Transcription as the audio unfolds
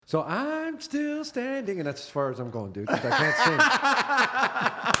So I'm still standing, and that's as far as I'm going, dude. 'Cause I can't sing.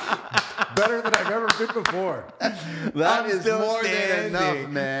 Better than I've ever been before. That is more than enough,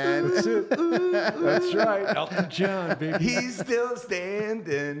 man. That's it. That's right. Elton John, baby. He's still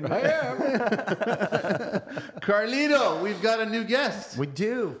standing. I am. Carlito, we've got a new guest. We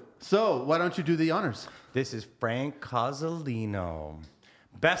do. So why don't you do the honors? This is Frank Cozzolino.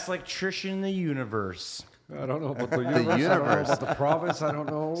 Best electrician in the universe. I don't know about the universe. I don't know about the province. I don't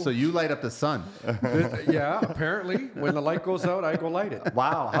know. So you light up the sun. Yeah, apparently. When the light goes out, I go light it.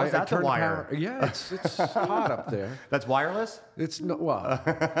 Wow, how's that the turn wire? Yeah, it's hot up there. That's wireless? It's no, well,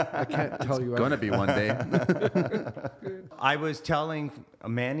 I can't tell you. Gonna be one day. I was telling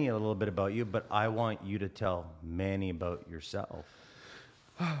Manny a little bit about you, but I want you to tell Manny about yourself.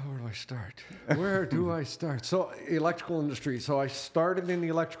 Where do I start? Where do I start? So, electrical industry. So, I started in the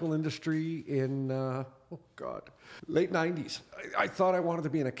electrical industry in, late 90s. I thought I wanted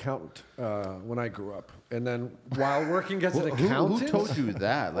to be an accountant when I grew up. And then while working as an accountant... Who told you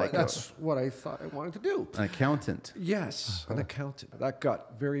that? Like, that's what I thought I wanted to do. An accountant. Yes, an accountant. That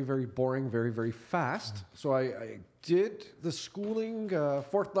got very, very boring very, very fast. So, I did the schooling,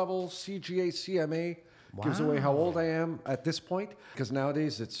 fourth level, CGA, CMA. Wow. Gives away how old I am at this point, because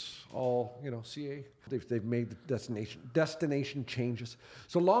nowadays it's all, CA. They've made the destination changes.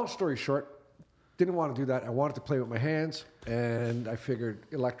 So long story short, didn't want to do that. I wanted to play with my hands, and I figured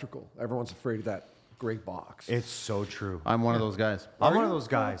electrical. Everyone's afraid of that gray box. It's so true. I'm one of those guys. I'm one of those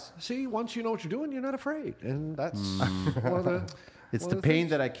guys. See, once you know what you're doing, you're not afraid, and that's one of the. It's the pain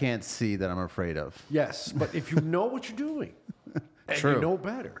that I can't see that I'm afraid of. Yes, but if you know what you're doing, and True. you know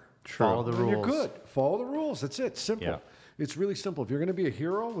better. True. Follow the rules. You're good. Follow the rules. That's it. Simple. Yeah. It's really simple. If you're going to be a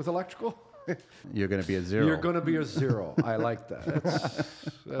hero with electrical, You're going to be a zero. you're going to be a zero. I like that.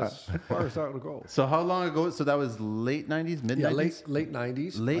 That's as far as that will go. So how long ago? So that was late 90s, mid 90s? Yeah, late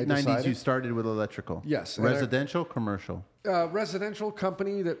 90s. Late I 90s, decided. you started with electrical. Yes, and Residential, commercial. Residential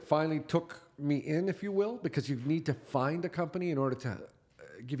company that finally took me in, if you will, because you need to find a company in order to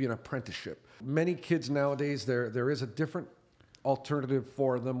give you an apprenticeship. Many kids nowadays, there is a different alternative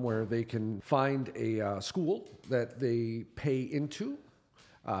for them where they can find a school that they pay into,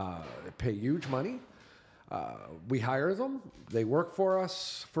 pay huge money. We hire them. They work for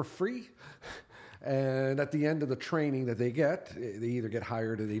us for free. And at the end of the training that they get, they either get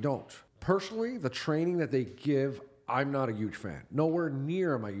hired or they don't. Personally, the training that they give, I'm not a huge fan. Nowhere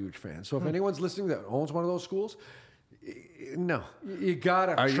near am I a huge fan. So if anyone's listening that owns one of those schools, no, you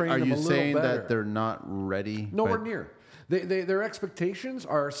gotta train them a little better. Are you saying that they're not ready? Nowhere near. Their expectations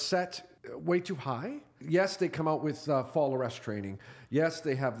are set way too high. Yes, they come out with fall arrest training. Yes,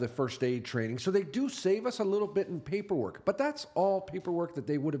 they have the first aid training. So they do save us a little bit in paperwork. But that's all paperwork that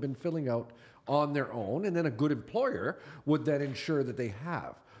they would have been filling out on their own. And then a good employer would then ensure that they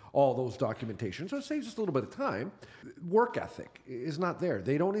have all those documentation. So it saves us a little bit of time. Work ethic is not there.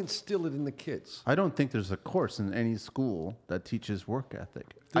 They don't instill it in the kids. I don't think there's a course in any school that teaches work ethic.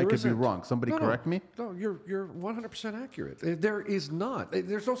 There I could isn't. be wrong. Somebody correct me? No, you're 100% accurate. There is not.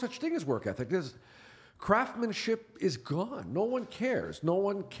 There's no such thing as work ethic. Craftsmanship is gone. No one cares. No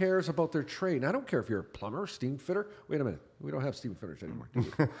one cares about their trade. And I don't care if you're a plumber, steam fitter. Wait a minute. We don't have steam fitters anymore, do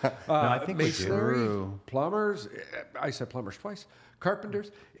we? I think we do. Masonry, plumbers. I said plumbers twice. Carpenters.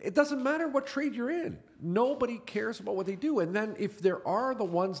 It doesn't matter what trade you're in. Nobody cares about what they do. And then if there are the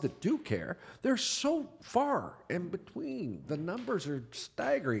ones that do care, they're so far in between. The numbers are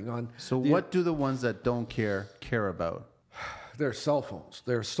staggering on. So what do the ones that don't care about? Their cell phones,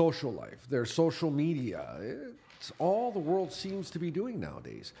 their social life, their social media. It's all the world seems to be doing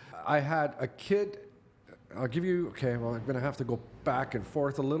nowadays. I had a kid. I'll give you. Okay, well, I'm going to have to go back and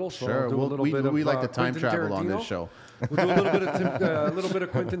forth a little. So Sure, I'll do a little bit of we like to time Quentin travel on Tarantino. this show. We'll do a little bit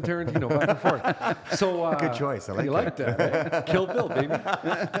of Quentin Tarantino back and forth. So good choice. I like you like that. Right? Kill Bill, baby.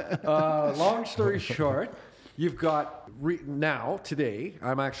 Long story short, you've got now today.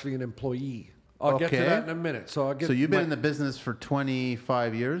 I'm actually an employee. I'll get to that in a minute. So you've been in the business for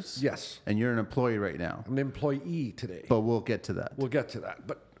 25 years? Yes. And you're an employee right now? I'm an employee today. But we'll get to that. We'll get to that.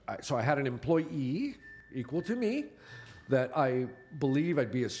 But so I had an employee equal to me that I believe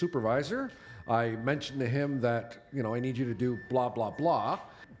I'd be a supervisor. I mentioned to him that, I need you to do blah, blah, blah.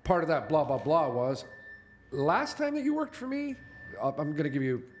 Part of that blah, blah, blah was, last time that you worked for me, I'm going to give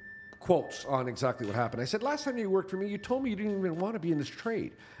you quotes on exactly what happened. I said, last time you worked for me, you told me you didn't even want to be in this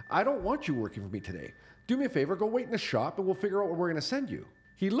trade. I don't want you working for me today. Do me a favor, go wait in the shop and we'll figure out what we're going to send you.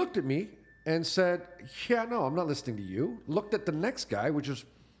 He looked at me and said, yeah, no, I'm not listening to you. Looked at the next guy, which is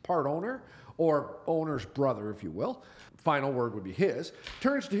part owner or owner's brother, if you will. Final word would be his.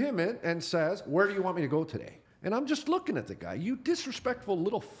 Turns to him and says, where do you want me to go today? And I'm just looking at the guy. You disrespectful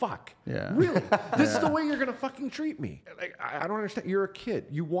little fuck. Yeah. Really? This is the way you're going to fucking treat me. Like, I don't understand. You're a kid.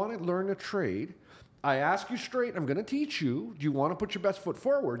 You want to learn a trade. I ask you straight, I'm going to teach you. Do you want to put your best foot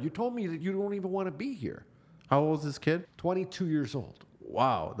forward? You told me that you don't even want to be here. How old is this kid? 22 years old.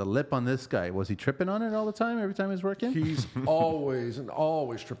 Wow, the lip on this guy. Was he tripping on it all the time, every time he's working? He's always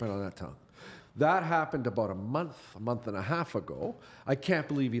tripping on that tongue. That happened about a month and a half ago. I can't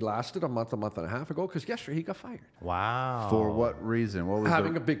believe he lasted a month and a half ago because yesterday he got fired. Wow. For what reason? What was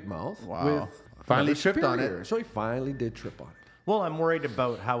Having a big mouth. Wow. With Finally another tripped on superior. it. So he finally did trip on it. Well, I'm worried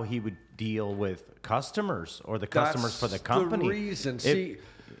about how he would deal with customers or the customers for the company. The reason. If- See,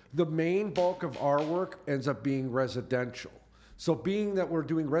 the main bulk of our work ends up being residential. So being that we're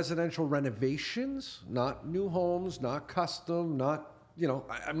doing residential renovations, not new homes, not custom, not,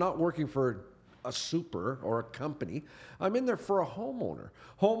 I'm not working for a super or a company. I'm in there for a homeowner.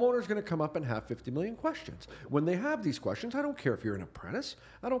 Homeowner's going to come up and have 50 million questions. When they have these questions, I don't care if you're an apprentice.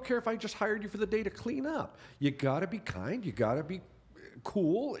 I don't care if I just hired you for the day to clean up. You got to be kind. You got to be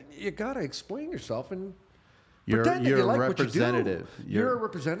cool. You got to explain yourself and pretend that you like what you do. You're a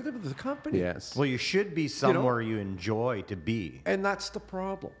representative of the company. Yes. Well, you should be somewhere you enjoy to be. And that's the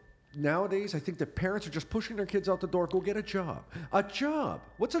problem. Nowadays, I think that parents are just pushing their kids out the door. Go get a job. A job.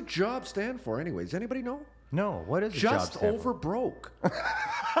 What's a job stand for anyway? Does anybody know? No, what is a Just job stand over for? broke.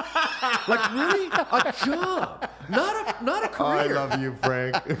 Like really? A job. Not a career. I love you,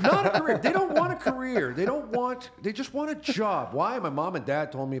 Frank. Not a career. They don't want a career. They just want a job. Why? My mom and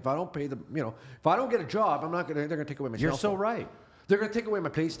dad told me if I don't pay them, if I don't get a job, they're going to take away my You're cell so phone. right. They're going to take away my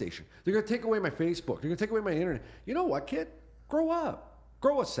PlayStation. They're going to take away my Facebook. They're going to take away my internet. You know what, kid? Grow up.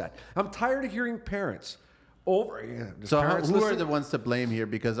 Grow a set. I'm tired of hearing parents over. So parents who are listen. the ones to blame here?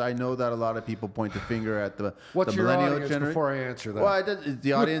 Because I know that a lot of people point the finger at the What's your millennial audience generation. before I answer that? Well,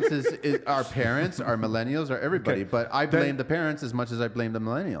 the audience is our parents, our millennials, or everybody. Okay. But I blame the parents as much as I blame the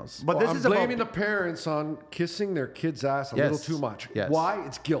millennials. But Well, this I'm is about blaming the parents on kissing their kid's ass a little too much. Yes. Why?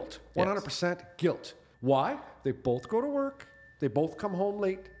 It's guilt. Yes. 100% guilt. Why? They both go to work. They both come home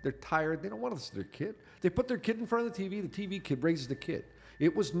late. They're tired. They don't want to listen to their kid. They put their kid in front of the TV. The TV kid raises the kid.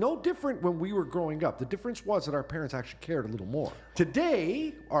 It was no different when we were growing up. The difference was that our parents actually cared a little more.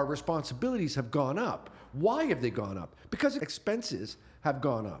 Today, our responsibilities have gone up. Why have they gone up? Because expenses have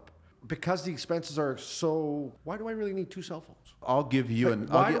gone up. Because the expenses are so... Why do I really need 2 cell phones? I'll give you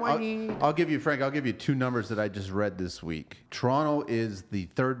I'll give you, Frank, I'll give you 2 numbers that I just read this week. Toronto is the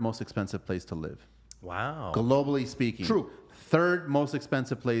 3rd most expensive place to live. wow. Globally speaking. True. 3rd most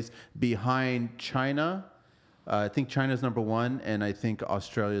expensive place behind China. I think China's number 1, and I think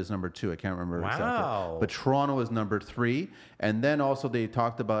Australia is number 2. I can't remember Wow. exactly. But Toronto is number 3. And then also they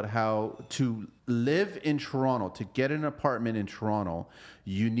talked about how to live in Toronto, to get an apartment in Toronto,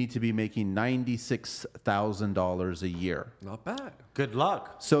 you need to be making $96,000 a year. Not bad. Good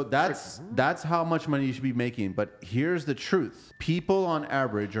luck. So that's how much money you should be making. But here's the truth. People on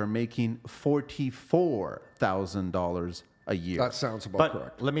average are making $44,000 a year. That sounds about But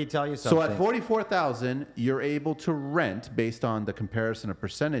correct. let me tell you something. So at $44,000, you're able to rent, based on the comparison of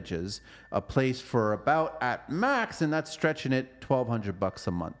percentages, a place for about, at max, and that's stretching it, $1,200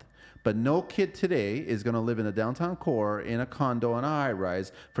 a month. But no kid today is going to live in the downtown core in a condo on a high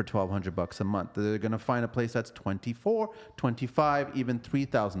rise for $1,200 a month. They're going to find a place that's $24,000, $25,000, even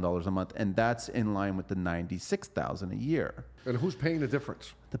 $3,000 a month, and that's in line with the $96,000 a year. And who's paying the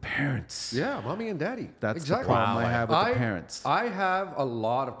difference? The parents. Yeah, mommy and daddy. That's exactly. the problem I have with the parents. I have a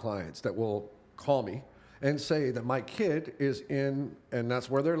lot of clients that will call me and say that my kid is in, and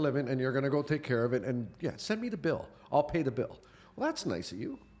that's where they're living, and you're going to go take care of it. And yeah, send me the bill. I'll pay the bill. Well, that's nice of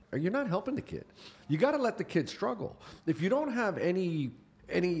you. You're not helping the kid. You got to let the kid struggle. If you don't have any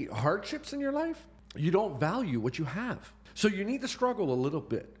hardships in your life, you don't value what you have. So you need to struggle a little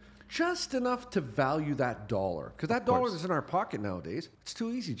bit. Just enough to value that dollar. Because that dollar is in our pocket nowadays. It's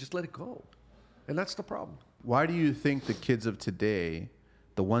too easy. Just let it go. And that's the problem. Why do you think the kids of today,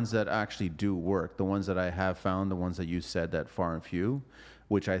 the ones that actually do work, the ones that I have found, the ones that you said that far and few,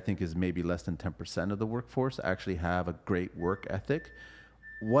 which I think is maybe less than 10% of the workforce, actually have a great work ethic?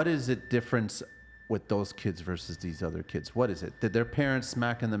 What is the difference with those kids versus these other kids? What is it? Did their parents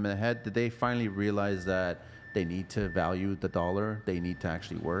smack them in the head? Did they finally realize that they need to value the dollar? They need to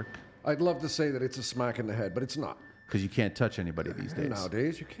actually work? I'd love to say that it's a smack in the head, but it's not. because you can't touch anybody these days.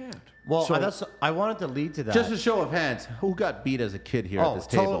 Nowadays, you can't. Well, So- I wanted to lead to that. Just a show of hands. Who got beat as a kid here at this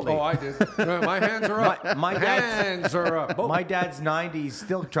table? totally. Oh, I did. My hands are up. My dad's- hands are up. Oh. My dad's 90.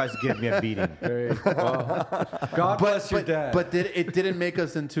 Still tries to give me a beating. Hey, well, God bless your dad. But it didn't make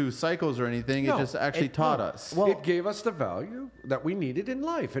us into psychos or anything. No, it just actually taught us. Well- it gave us the value that we needed in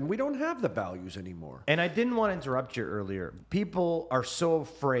life, and we don't have the values anymore. And I didn't want to interrupt you earlier. People are so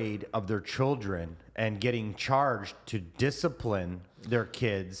afraid of their children and getting charged to discipline their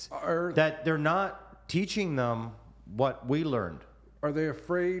kids that they're not teaching them what we learned. Are they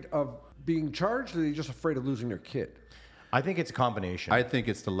afraid of being charged, or are they just afraid of losing their kid? I think it's a combination. I think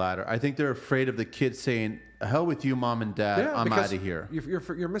it's the latter. I think they're afraid of the kids saying, hell with you, mom and dad. I'm because out of here.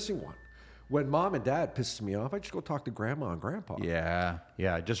 You're missing one. When mom and dad pisses me off, I just go talk to grandma and grandpa. Yeah.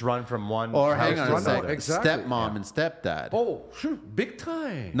 yeah, just run from one Or house hang on to a Run second. out, exactly. Stepmom and stepdad. Oh, big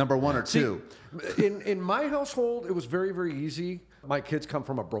time. Number one or two. In my household, it was very, very easy. My kids come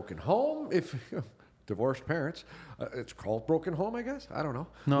from a broken home. If divorced parents, it's called broken home, I guess. I don't know.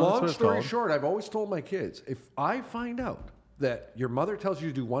 No, that's what Long it's story called. short, I've always told my kids, if I find out that your mother tells you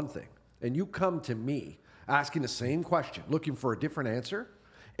to do one thing, and you come to me asking the same question, looking for a different answer,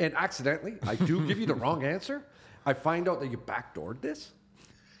 and accidentally I do give you the wrong answer, I find out that you backdoored this.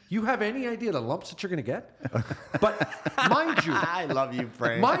 You have any idea the lumps that you're going to get? But mind you, I love you,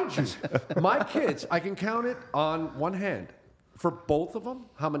 Frank. mind you, my kids, I can count it on one hand. For both of them,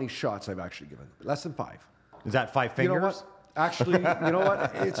 how many shots I've actually given? Less than 5. Is that 5 You know fingers? what? Actually, you know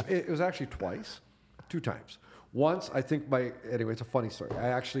what? It was actually twice, 2 times. Once, I think anyway, it's a funny story. I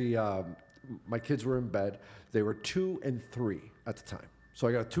actually, my kids were in bed. They were 2 and 3 at the time. So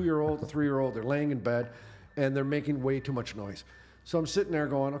I got a 2-year-old, a 3-year-old. They're laying in bed, and they're making way too much noise. So I'm sitting there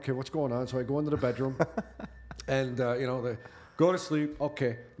going, okay, what's going on? So I go into the bedroom, and, they go to sleep.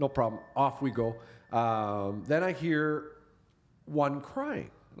 Okay, no problem. Off we go. Then I hear one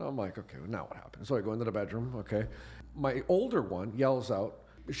crying. And I'm like, okay, well, now what happened? So I go into the bedroom, okay. My older one yells out,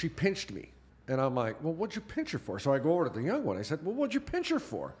 she pinched me. And I'm like, well, what'd you pinch her for? So I go over to the young one. I said, well, what'd you pinch her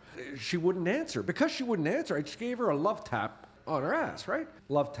for? She wouldn't answer. Because she wouldn't answer, I just gave her a love tap on her ass, right?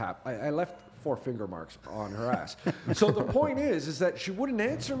 Love tap. I left 4 finger marks on her ass. So the point is that she wouldn't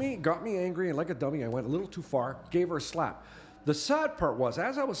answer me, got me angry, and like a dummy, I went a little too far, gave her a slap. The sad part was,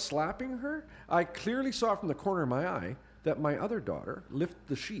 as I was slapping her, I clearly saw from the corner of my eye that my other daughter lifted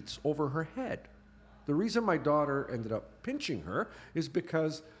the sheets over her head. The reason my daughter ended up pinching her is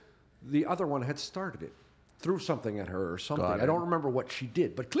because the other one had started it, threw something at her or something. I don't remember what she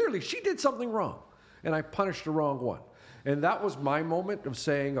did, but clearly she did something wrong, and I punished the wrong one. And that was my moment of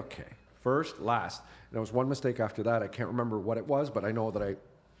saying, okay, first, last. And there was one mistake after that. I can't remember what it was, but I know that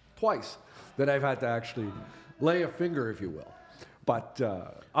twice I've had to actually lay a finger, if you will. But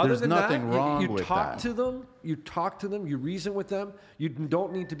other There's than nothing that, wrong you with talk that. to them, you reason with them. You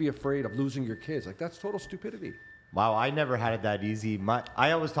don't need to be afraid of losing your kids. Like, that's total stupidity. Wow, I never had it that easy.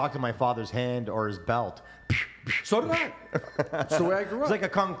 I always talked to my father's hand or his belt. So did I. That's the way I grew up. It's like a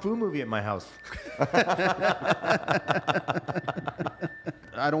kung fu movie at my house.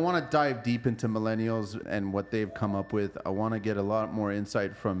 I don't want to dive deep into millennials and what they've come up with. I want to get a lot more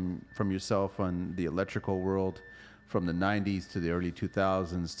insight from yourself on the electrical world, from the 90s to the early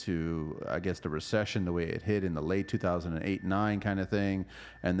 2000s to, I guess, the recession, the way it hit in the late 2008-9 kind of thing,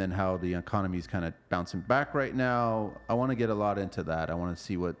 and then how the economy is kind of bouncing back right now. I want to get a lot into that. I want to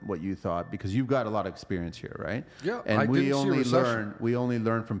see what you thought, because you've got a lot of experience here, right? Yeah, and I didn't see a recession. we only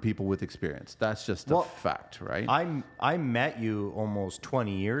learn from people with experience. That's just a fact, right? I met you almost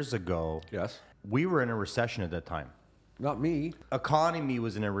 20 years ago. Yes. We were in a recession at that time. Not me. Economy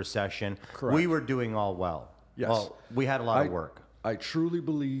was in a recession. Correct. We were doing all well. Yes. Well, we had a lot of work. I truly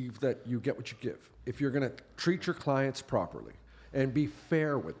believe that you get what you give. If you're going to treat your clients properly and be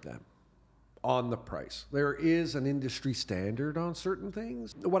fair with them on the price, there is an industry standard on certain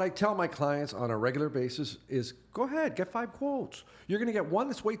things. What I tell my clients on a regular basis is, go ahead, get 5 quotes. You're going to get one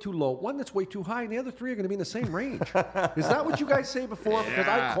that's way too low, one that's way too high, and the other 3 are going to be in the same range. Is that what you guys say before? Because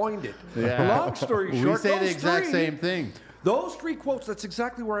I coined it. Yeah. Long story short, we say the those exact 3 same thing. Those 3 quotes, that's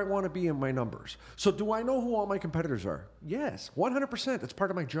exactly where I want to be in my numbers. So do I know who all my competitors are? Yes, 100%. That's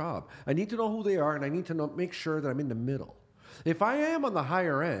part of my job. I need to know who they are, and I need to make sure that I'm in the middle. If I am on the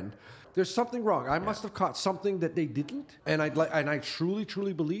higher end, there's something wrong. I must have caught something that they didn't, and I truly,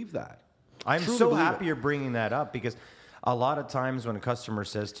 truly believe that. I'm Truly so believe happy it. you're bringing that up, because a lot of times when a customer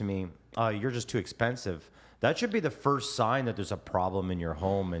says to me, you're just too expensive, that should be the first sign that there's a problem in your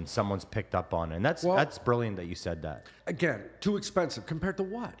home and someone's picked up on it. And that's brilliant that you said that. Again, too expensive. Compared to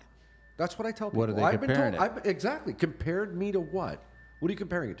what? That's what I tell people. What are they comparing it? Exactly. Compared me to what? What are you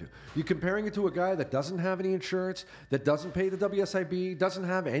comparing it to? You're comparing it to a guy that doesn't have any insurance, that doesn't pay the WSIB, doesn't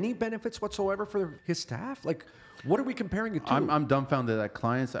have any benefits whatsoever for his staff? Like, what are we comparing it to? I'm dumbfounded that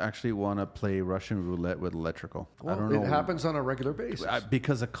clients actually want to play Russian roulette with electrical. Well, I don't know. It happens on a regular basis.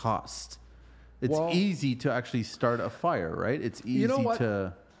 Because of cost. It's easy to actually start a fire, right? It's easy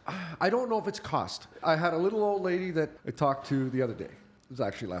to... I don't know if it's cost. I had a little old lady that I talked to the other day. It was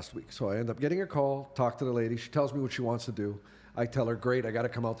actually last week. So I end up getting a call, talk to the lady. She tells me what she wants to do. I tell her, great, I got to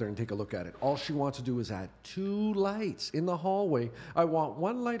come out there and take a look at it. All she wants to do is add 2 lights in the hallway. I want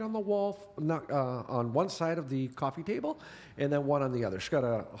 1 light on the wall, on one side of the coffee table, and then 1 on the other. She's got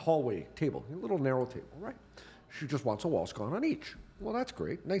a hallway table, a little narrow table, right? She just wants a wall sconce on each. Well, that's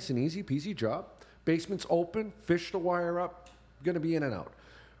great. Nice and easy, peasy job. Basement's open, fish the wire up, going to be in and out.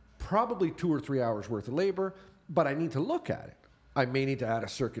 Probably 2 or 3 hours worth of labor, but I need to look at it. I may need to add a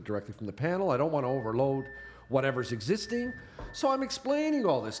circuit directly from the panel. I don't want to overload whatever's existing. So I'm explaining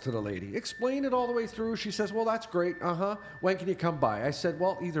all this to the lady. Explain it all the way through. She says, well, that's great. When can you come by? I said,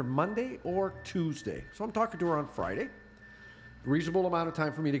 well, either Monday or Tuesday. So I'm talking to her on Friday. Reasonable amount of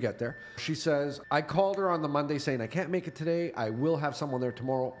time for me to get there. She says, I called her on the Monday saying, I can't make it today. I will have someone there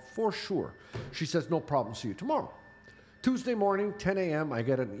tomorrow for sure. She says, no problem. See you tomorrow. Tuesday morning, 10 a.m., I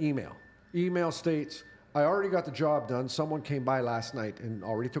get an email. Email states, I already got the job done. Someone came by last night and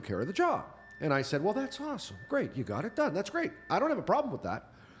already took care of the job. And I said, well, that's awesome. Great. You got it done. That's great. I don't have a problem with that.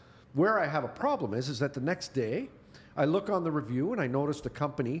 Where I have a problem is that the next day I look on the review and I notice the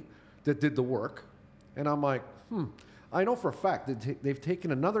company that did the work. And I'm like, I know for a fact that they've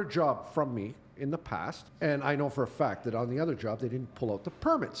taken another job from me in the past. And I know for a fact that on the other job, they didn't pull out the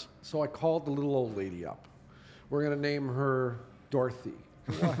permits. So I called the little old lady up. We're going to name her Dorothy.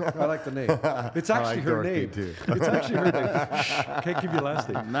 I like the name. It's actually her name. Too. It's actually her name. Shh, can't give you a last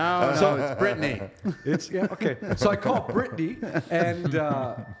name. No, it's Brittany. Okay. So I called Brittany, and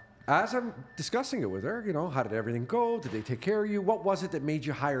as I'm discussing it with her, how did everything go? Did they take care of you? What was it that made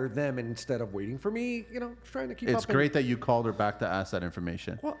you hire them instead of waiting for me? Trying to keep up. It's great that you called her back to ask that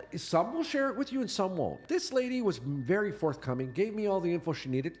information. Well, some will share it with you and some won't. This lady was very forthcoming, gave me all the info she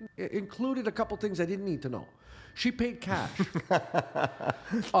needed, included a couple things I didn't need to know. She paid cash.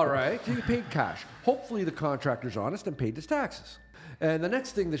 All right, she paid cash. Hopefully the contractor's honest and paid his taxes. And the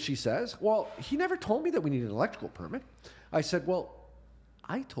next thing that she says, well, he never told me that we need an electrical permit. I said, well,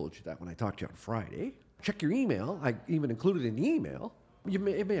 I told you that when I talked to you on Friday. Check your email. I even included in the email.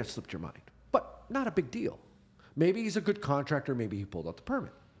 It may have slipped your mind, but not a big deal. Maybe he's a good contractor. Maybe he pulled out the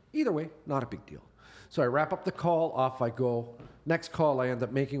permit. Either way, not a big deal. So I wrap up the call, off I go. Next call I end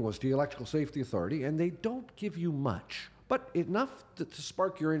up making was the Electrical Safety Authority, and they don't give you much, but enough to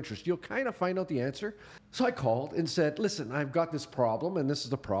spark your interest. You'll kind of find out the answer. So I called and said, listen, I've got this problem, and this is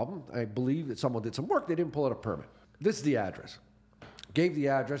the problem. I believe that someone did some work. They didn't pull out a permit. This is the address. Gave the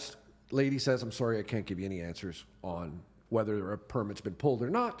address. Lady says, I'm sorry, I can't give you any answers on whether a permit's been pulled or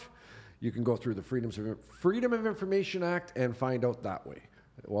not. You can go through the Freedom of Information Act and find out that way.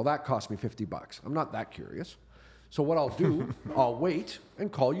 Well, that cost me $50. I'm not that curious. So what I'll do, I'll wait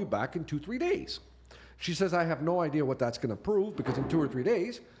and call you back in 2-3 days. She says, I have no idea what that's going to prove because in 2 or 3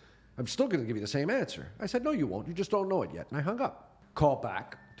 days, I'm still going to give you the same answer. I said, no, you won't. You just don't know it yet. And I hung up. Call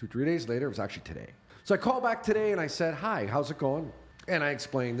back 2-3 days later. It was actually today. So I called back today and I said, hi, how's it going? And I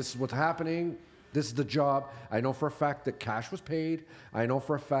explained, this is what's happening. This is the job. I know for a fact that cash was paid. I know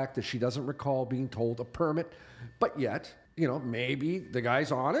for a fact that she doesn't recall being told a permit. But yet, maybe the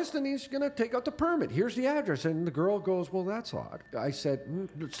guy's honest and he's going to take out the permit. Here's the address. And the girl goes, well, that's odd. I said,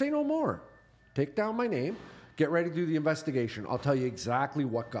 say no more. Take down my name. Get ready to do the investigation. I'll tell you exactly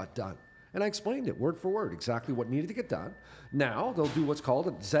what got done. And I explained it word for word, exactly what needed to get done. Now they'll do what's called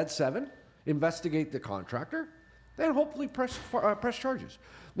a Z7, investigate the contractor, then hopefully press charges.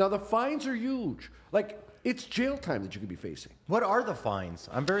 Now the fines are huge. It's jail time that you could be facing. What are the fines?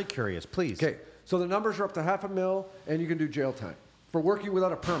 I'm very curious, please. Okay, so the numbers are up to $500,000 and you can do jail time for working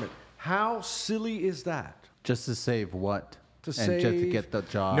without a permit. How silly is that? Just to save what? Just to get the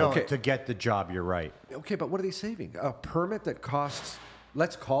job. No, to get the job, you're right. Okay, but what are they saving? A permit that costs,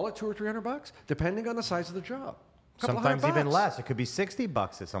 let's call it $200 or $300, depending on the size of the job. Sometimes even less. It could be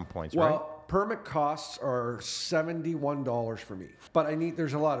 $60 at some points, right? Well, permit costs are $71 for me. But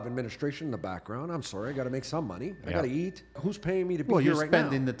there's a lot of administration in the background. I'm sorry, I got to make some money. I got to eat. Who's paying me to be here right now? Well, you're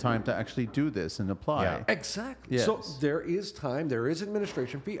spending the time to actually do this and apply. Yeah. Exactly. Yes. So there is time. There is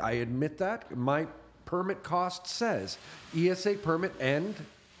administration fee. I admit that. My permit cost says ESA permit and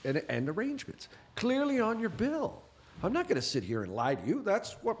arrangements clearly on your bill. I'm not going to sit here and lie to you.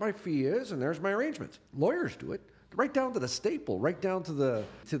 That's what my fee is, and there's my arrangements. Lawyers do it. right down to the staple, right down to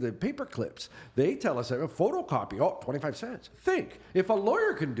the paper clips. They tell us that a photocopy, 25 cents. Think, if a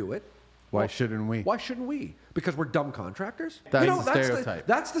lawyer can do it, Why shouldn't we? Why shouldn't we? Because we're dumb contractors? That's the stereotype.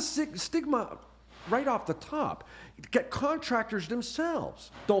 That's the stigma right off the top. Get contractors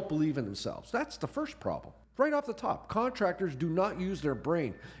themselves don't believe in themselves. That's the first problem. Right off the top, contractors do not use their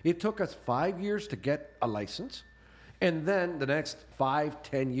brain. It took us 5 years to get a license. And then the next 5,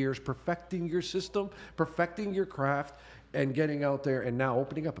 10 years perfecting your system, perfecting your craft, and getting out there and now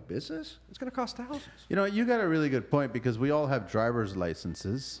opening up a business, it's going to cost thousands. You know, you got a really good point because we all have driver's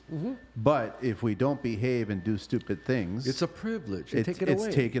licenses, but if we don't behave and do stupid things, It's a privilege. They take it away.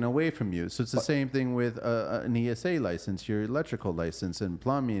 It's taken away from you. So it's the same thing with an ESA license, your electrical license, and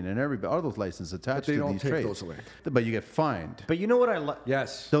plumbing, and all those licenses attached But they to don't these take trades. those away. But you get fined. But you know what I like?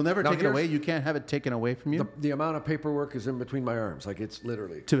 Yes. They'll never Now take it here's- away. You can't have it taken away from you. The amount of paperwork is in between my arms. Like, it's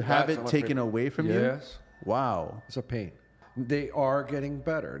literally. To have That's it how much taken paper- away from you? Yes. Wow. It's a pain. They are getting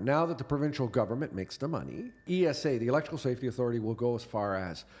better. Now that the provincial government makes the money, ESA, the Electrical Safety Authority, will go as far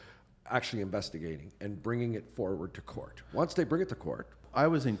as actually investigating and bringing it forward to court. Once they bring it to court, I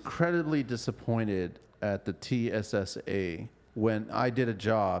was incredibly disappointed at the TSSA when I did a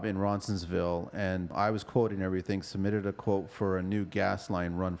job in Ronsonsville and I was quoting everything, submitted a quote for a new gas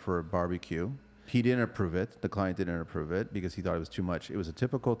line run for a barbecue. He didn't approve it. The client didn't approve it because he thought it was too much. It was a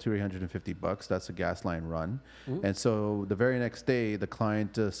typical $350. That's a gas line run. And so the very next day, the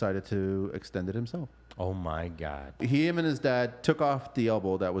client decided to extend it himself. Oh my God. Him and his dad took off the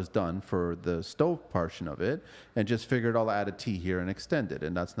elbow that was done for the stove portion of it and just figured, I'll add a T here and extend it.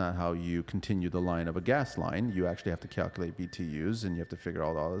 And that's not how you continue the line of a gas line. You actually have to calculate BTUs and you have to figure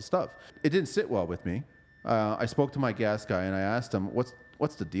out all this stuff. It didn't sit well with me. I spoke to my gas guy and I asked him,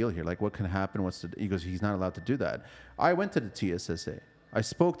 what's the deal here? Like, what can happen? He goes, he's not allowed to do that. I went to the TSSA. I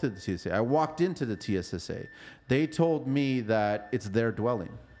spoke to the TSSA. I walked into the TSSA. They told me that it's their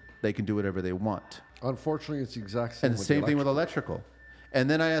dwelling. They can do whatever they want. unfortunately, it's the exact same. And the same thing with electrical. And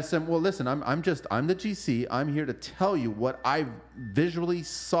then I asked them, well, listen, I'm the GC. I'm here to tell you what I visually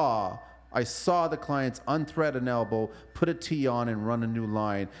saw. I saw the clients unthread an elbow, put a T on, and run a new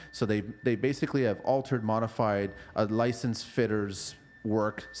line. So they basically have altered, modified a licensed fitter's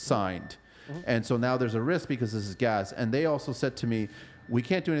work signed. And so now there's a risk because this is gas. And they also said to me, we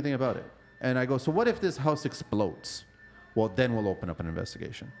can't do anything about it. And I go, so what if this house explodes? Well, then we'll open up an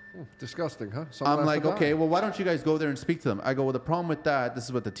investigation. Disgusting, huh? I'm like, okay, well, why don't you guys go there and speak to them? I go, well, the problem with that, this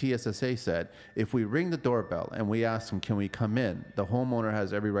is what the TSSA said. If we ring the doorbell and we ask them, can we come in? The homeowner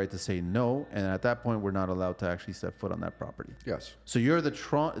has every right to say no. And at that point, we're not allowed to actually set foot on that property. Yes. So you're the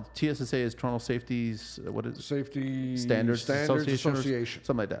TSSA is Toronto Safety's, what is it? Safety Standards Association. Association.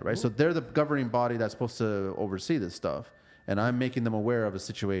 Something like that, right? So they're the governing body that's supposed to oversee this stuff. And I'm making them aware of a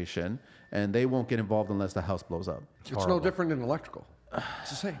situation, and they won't get involved unless the house blows up. It's no different than electrical.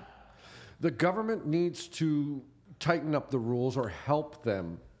 It's the same. The government needs to tighten up the rules or help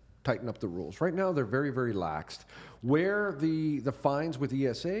them tighten up the rules. Right now, they're very, very laxed. Where the fines with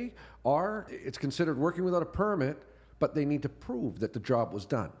ESA are, it's considered working without a permit, but they need to prove that the job was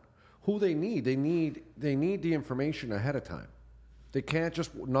done. Who they need the information ahead of time. They can't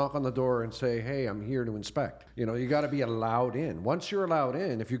just knock on the door and say, hey, I'm here to inspect. You know, you got to be allowed in. Once you're allowed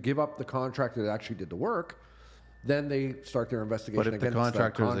in, if you give up the contractor that actually did the work, then they start their investigation. But if the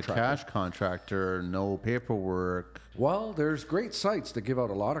contractor is a cash contractor, no paperwork. Well, there's great sites that give out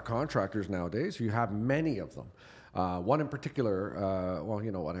a lot of contractors nowadays. You have many of them. One in particular, well,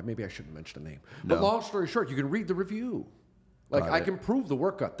 you know what, maybe I shouldn't mention the name. But No. long story short, you can read the review. Like, Got I it. can prove the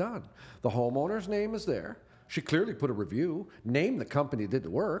work got done. The homeowner's name is there. She clearly put a review, named the company that did the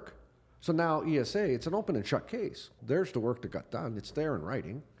work. So now ESA, it's an open and shut case. There's the work that got done. It's there in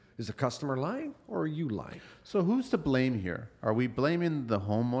writing. Is the customer lying or are you lying? So who's to blame here? Are we blaming the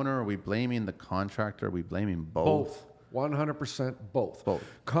homeowner? Are we blaming the contractor? Are we blaming both? 100% both. Both.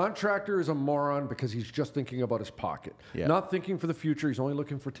 Contractor is a moron because he's just thinking about his pocket. Yeah. Not thinking for the future. He's only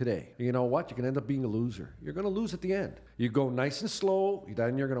looking for today. You know what? You can end up being a loser. You're going to lose at the end. You go nice and slow,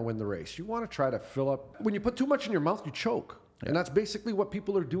 then you're going to win the race. You want to try to fill up. When you put too much in your mouth, you choke. Yeah. And that's basically what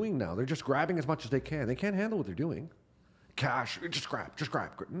people are doing now. They're just grabbing as much as they can. They can't handle what they're doing. Cash, just grab.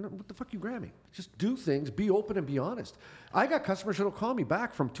 No, what the fuck are you grabbing? Just do things, be open and be honest. I got customers that'll call me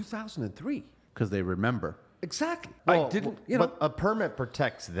back from 2003. Because they remember. Exactly. Well, I didn't, you know. But a permit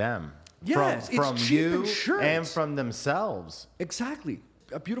protects them Yes, it's from cheap you insurance. and from themselves. Exactly.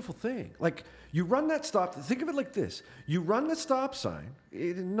 A beautiful thing. Like, you run that stop, think of it like this. You run the stop sign,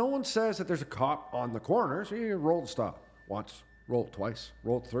 no one says that there's a cop on the corner, so you roll the stop once, roll it twice,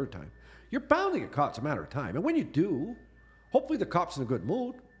 roll it the third time. You're bound to get caught. It's a matter of time. And when you do, hopefully the cop's in a good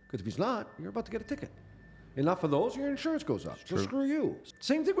mood, because if he's not, you're about to get a ticket. Enough of those, your insurance goes up. So screw you.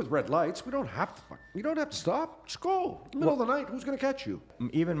 Same thing with red lights. You don't have to stop. Just go. Middle of the night, who's going to catch you?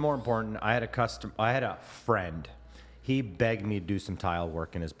 Even more important, I had a friend. He begged me to do some tile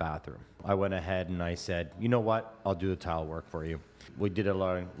work in his bathroom. I went ahead and I said, you know what? I'll do the tile work for you. We did a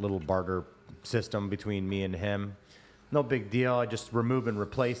little barter system between me and him. No big deal. I just remove and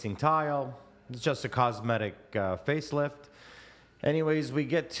replacing tile. It's just a cosmetic facelift. Anyways, we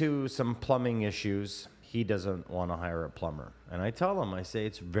get to some plumbing issues. He doesn't want to hire a plumber. And I tell him, I say,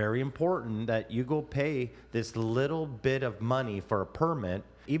 it's very important that you go pay this little bit of money for a permit.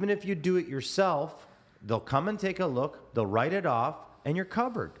 Even if you do it yourself, they'll come and take a look, they'll write it off, and you're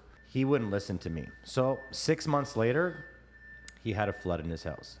covered. He wouldn't listen to me. So 6 months later, he had a flood in his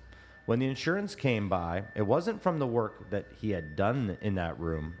house. When the insurance came by, it wasn't from the work that he had done in that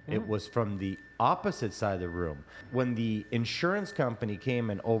room. It was from the opposite side of the room. When the insurance company came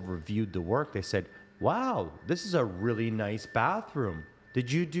and overviewed the work, they said, wow, this is a really nice bathroom.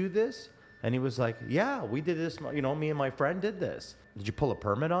 Did you do this? And he was like, yeah, we did this. You know, me and my friend did this. Did you pull a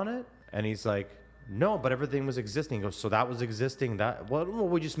permit on it? And he's like, no, but everything was existing. He goes, so that was existing. Well,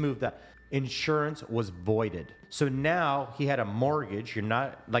 we just moved that. Insurance was voided. So now he had a mortgage. You're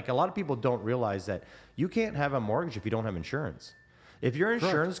not, like, a lot of people don't realize that you can't have a mortgage if you don't have insurance. If your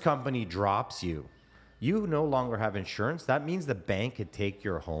insurance company drops you, you no longer have insurance. That means the bank could take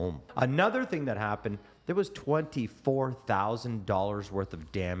your home. Another thing that happened, there was $24,000 worth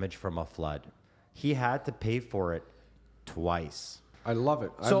of damage from a flood. He had to pay for it twice. I love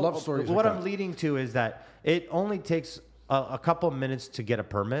it. So I love stories like what that. I'm leading to is that it only takes a couple of minutes to get a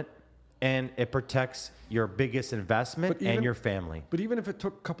permit, and it protects your biggest investment and your family. But even if it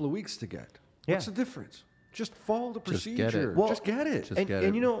took a couple of weeks to get, what's the difference? Just follow the procedure. Just get it. Well, just get it.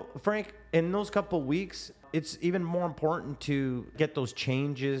 And you know, Frank, in those couple of weeks, it's even more important to get those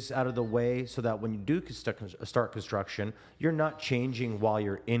changes out of the way so that when you do start construction, you're not changing while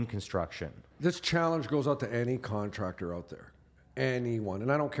you're in construction. This challenge goes out to any contractor out there. Anyone.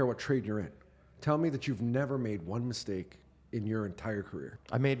 And I don't care what trade you're in. Tell me that you've never made one mistake in your entire career.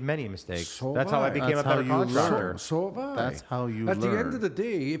 I made many mistakes. So That's have how I. I became That's a how better you contractor. So have I. That's how you At the end learn. of the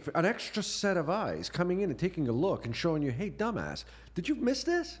day, if an extra set of eyes coming in and taking a look and showing you, hey, dumbass, did you miss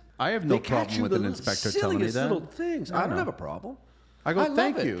this? I have no They catch problem you with the an inspector telling me silliest that. little things. I don't have a problem. I go, love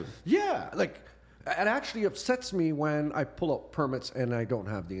thank it. you. Yeah, like it actually upsets me when I pull up permits and I don't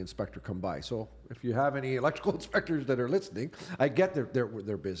have the inspector come by. So if you have any electrical inspectors that are listening, I get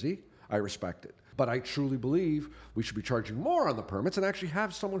they're busy. I respect it. But I truly believe we should be charging more on the permits and actually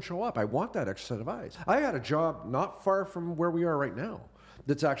have someone show up. I want that extra set of eyes. I had a job not far from where we are right now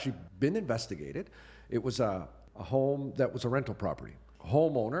that's actually been investigated. It was a home that was a rental property. A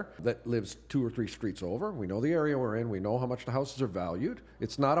homeowner that lives 2 or 3 streets over. We know the area we're in. We know how much the houses are valued.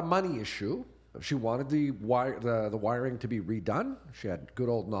 It's not a money issue. She wanted the wiring to be redone. She had good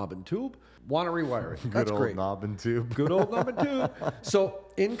old knob and tube. Want to rewire it. That's great. knob and tube. Good old knob and tube. So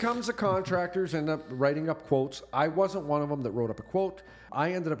in comes the contractors, end up writing up quotes. I wasn't one of them that wrote up a quote.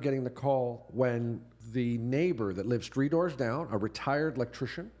 I ended up getting the call when the neighbor that lives 3 doors down, a retired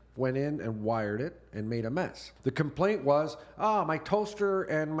electrician, went in and wired it and made a mess. The complaint was, my toaster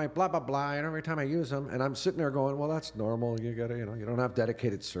and my blah, blah, blah, and every time I use them, and I'm sitting there going, well, that's normal. You gotta, you don't have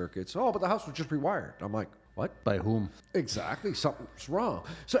dedicated circuits. Oh, but the house was just rewired. I'm like, what? By whom? Exactly. Something's wrong.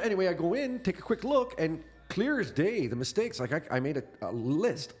 So anyway, I go in, take a quick look, and clear as day, the mistakes, like I made a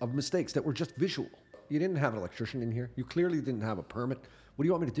list of mistakes that were just visual. You didn't have an electrician in here. You clearly didn't have a permit. What do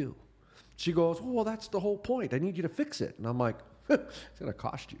you want me to do? She goes, well, that's the whole point. I need you to fix it. And I'm like, it's going to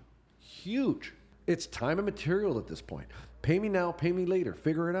cost you. Huge. It's time and material at this point. Pay me now, pay me later.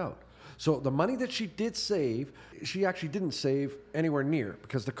 Figure it out. So the money that she did save, she actually didn't save anywhere near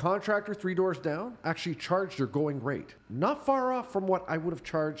because the contractor 3 doors down actually charged her going rate. Not far off from what I would have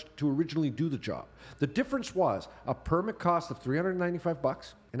charged to originally do the job. The difference was a permit cost of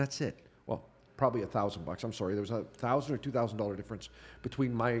 $395 and that's it. Well, probably $1,000. I'm sorry. There was $1,000 or $2,000 difference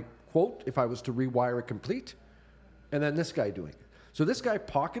between my quote if I was to rewire it complete and then this guy doing it. So this guy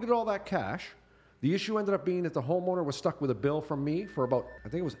pocketed all that cash. The issue ended up being that the homeowner was stuck with a bill from me for about, I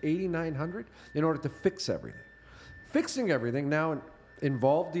think it was $8,900 in order to fix everything. Fixing everything now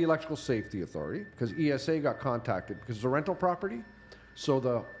involved the Electrical Safety Authority because ESA got contacted because it's a rental property. So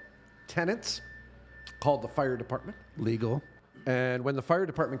the tenants called the fire department. Legal. And when the fire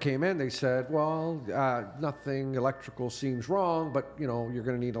department came in, they said, well, nothing electrical seems wrong, but you're going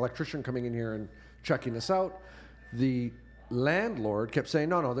to need an electrician coming in here and checking this out. The landlord kept saying,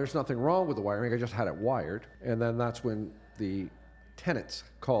 no, there's nothing wrong with the wiring. I just had it wired. And then that's when the tenants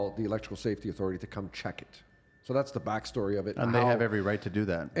called the Electrical Safety Authority to come check it. So that's the backstory of it. And they have every right to do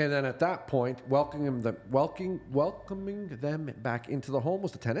that. And then at that point, welcoming them back into the home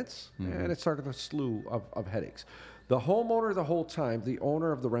was the tenants, and it started a slew of headaches. The homeowner, the whole time, the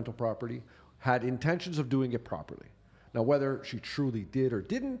owner of the rental property, had intentions of doing it properly. Now, whether she truly did or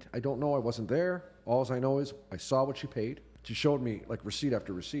didn't, I don't know. I wasn't there. All I know is I saw what she paid. She showed me like receipt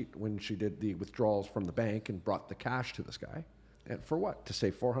after receipt when she did the withdrawals from the bank and brought the cash to this guy. And for what? To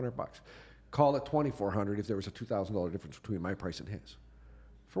save $400. Call it $2,400 if there was a $2,000 difference between my price and his.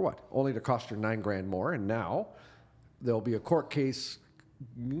 For what? Only to cost her $9,000 more. And now there'll be a court case,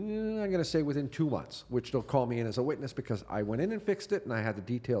 I'm going to say within 2 months, which they'll call me in as a witness because I went in and fixed it and I had to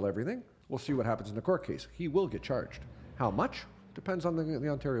detail everything. We'll see what happens in the court case. He will get charged. How much? Depends on the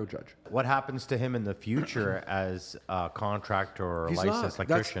Ontario judge. What happens to him in the future as a contractor or a licensed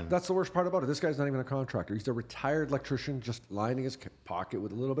electrician? That's the worst part about it. This guy's not even a contractor. He's a retired electrician just lining his pocket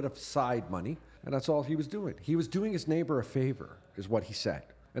with a little bit of side money, and that's all he was doing. He was doing his neighbor a favor, is what he said.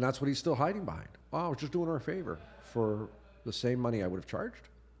 And that's what he's still hiding behind. Wow, I was just doing her a favor for the same money I would have charged.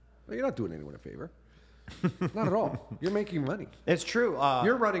 Well, you're not doing anyone a favor. Not at all. You're making money. It's true.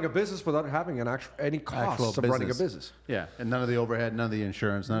 You're running a business without having any costs of running a business. Yeah, and none of the overhead, none of the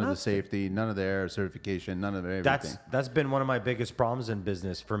insurance, none of the safety, none of the air certification, none of everything. That's been one of my biggest problems in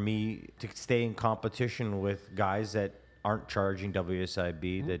business for me to stay in competition with guys that aren't charging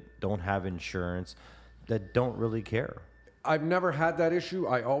WSIB, that don't have insurance, that don't really care. I've never had that issue.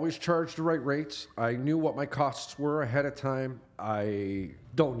 I always charged the right rates. I knew what my costs were ahead of time. I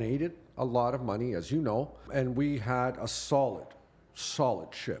donated a lot of money, as you know, and we had a solid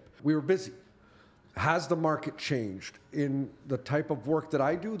ship. We were busy. Has the market changed? In the type of work that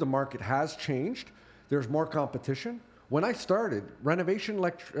I do, the market has changed. There's more competition. When I started, renovation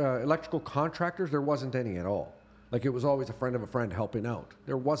electrical contractors, there wasn't any at all. Like, it was always a friend of a friend helping out.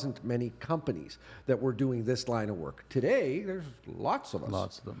 There wasn't many companies that were doing this line of work. Today, there's lots of us.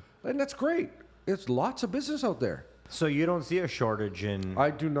 Lots of them. And that's great. It's lots of business out there. So you don't see a shortage in... I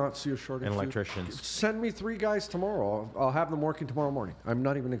do not see a shortage in electricians. Send me 3 guys tomorrow. I'll have them working tomorrow morning. I'm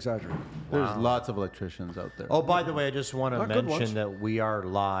not even exaggerating. There's lots of electricians out there. Oh, by the way, I just want to mention that we are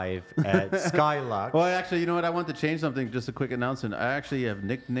live at Skylux. Well, actually, you know what? I want to change something. Just a quick announcement. I actually have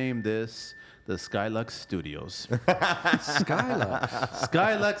nicknamed this the Skylux Studios.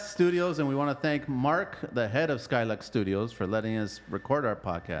 Skylux Studios, and we want to thank Mark, the head of Skylux Studios, for letting us record our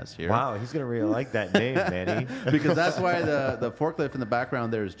podcast here. Wow, he's going to really like that name, Manny. Because that's why the forklift in the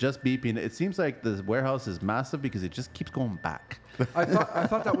background there is just beeping. It seems like the warehouse is massive because it just keeps going back. I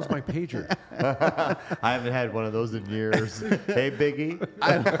thought that was my pager. I haven't had one of those in years. Hey, Biggie.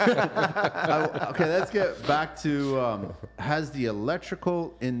 Okay, let's get back to has the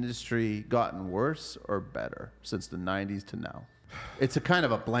electrical industry gotten worse or better since the 90s to now? It's a kind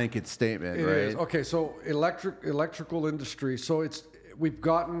of a blanket statement, It right? is. Okay, so electrical industry. So we've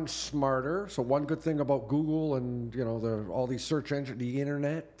gotten smarter. So one good thing about Google and all these search engines, the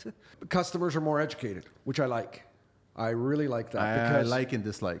internet, customers are more educated, which I like. I really like that. I like and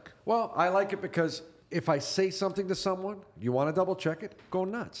dislike. Well, I like it because if I say something to someone, you want to double check it, go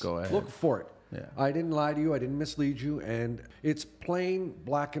nuts. Go ahead. Look for it. Yeah. I didn't lie to you. I didn't mislead you. And it's plain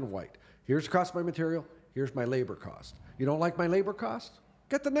black and white. Here's the cost of my material. Here's my labor cost. You don't like my labor cost?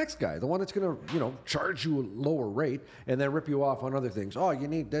 Get the next guy, the one that's going to, charge you a lower rate and then rip you off on other things. Oh, you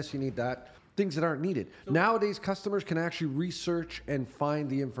need this, you need that. Things that aren't needed. Nowadays, customers can actually research and find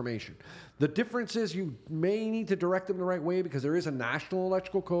the information. The difference is you may need to direct them the right way because there is a national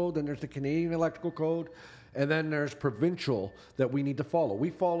electrical code, then there's the Canadian electrical code, and then there's provincial that we need to follow. We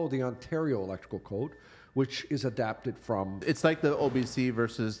follow the Ontario electrical code, which is adapted from... It's like the OBC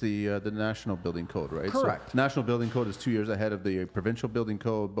versus the National Building Code, right? Correct. So National Building Code is 2 years ahead of the Provincial Building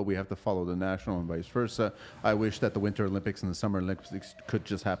Code, but we have to follow the national and vice versa. I wish that the Winter Olympics and the Summer Olympics could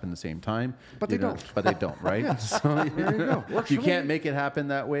just happen the same time. But they don't. But they don't, right? Yeah. So there you go. Works you for can't me. make it happen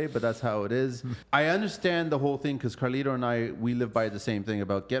that way, but that's how it is. I understand the whole thing because Carlito and I, we live by the same thing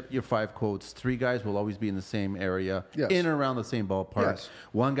about get your 5 quotes. 3 guys will always be in the same area, Yes. in and around the same ballpark. Yes.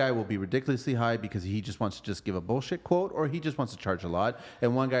 One guy will be ridiculously high because he just wants to just give a bullshit quote, or he just wants to charge a lot,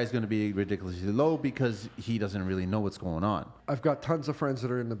 and one guy's going to be ridiculously low because he doesn't really know what's going on. I've got tons of friends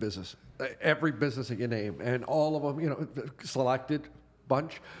that are in the business, every business that you name, and all of them, selected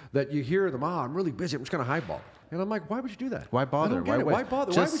bunch that you hear them, I'm really busy, I'm just going to highball. And I'm like, why would you do that? Why bother? I don't get it. Why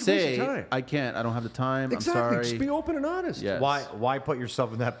bother? Just why would you say, waste your time? I can't, I don't have the time, Exactly. I'm sorry. Just be open and honest. Yes. Why put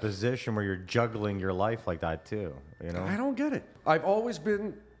yourself in that position where you're juggling your life like that too? I don't get it. I've always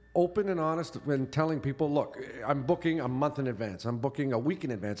been open and honest when telling people, look, I'm booking a month in advance. I'm booking a week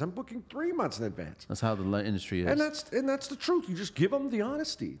in advance. I'm booking 3 months in advance. That's how the industry is. And that's the truth. You just give them the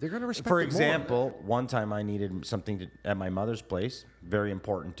honesty. They're going to respect it For more. example, one time I needed something at my mother's place, very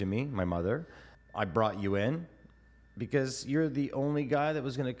important to me, my mother. I brought you in because you're the only guy that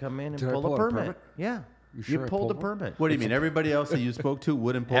was going to come in and Did I pull pull a out a permit. permit? Yeah. You sure I pulled a pulled one? permit. What do you mean? Everybody else that you spoke to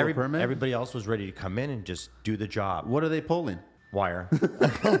wouldn't pull a permit? Everybody else was ready to come in and just do the job. What are they pulling? Wire.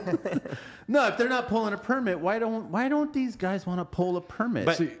 No, if they're not pulling a permit, why don't these guys want to pull a permit?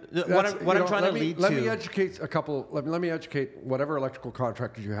 But what I'm trying to lead to. Let me educate let me educate whatever electrical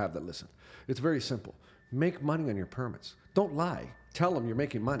contractors you have that listen. It's very simple. Make money on your permits. Don't lie. Tell them you're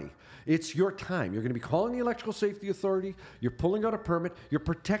making money. It's your time. You're going to be calling the Electrical Safety Authority. You're pulling out a permit. You're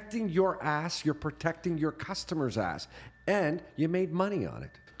protecting your ass. You're protecting your customer's ass. And you made money on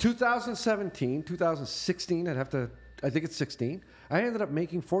it. 2017, 2016, I think it's 16. I ended up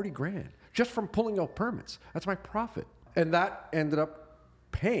making 40 grand just from pulling out permits. That's my profit. And that ended up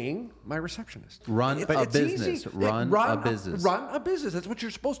paying my receptionist. Run a business. Easy. Run a business. Run a business. That's what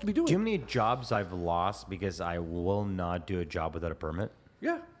you're supposed to be doing. Do you know how many jobs I've lost because I will not do a job without a permit?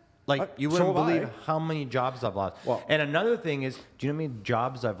 Yeah. Like, you so wouldn't have believe I. how many jobs I've lost. Well- And another thing is, do you know how many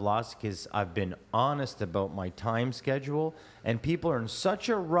jobs I've lost because I've been honest about my time schedule, and people are in such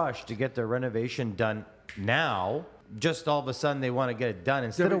a rush to get their renovation done now, just all of a sudden they want to get it done.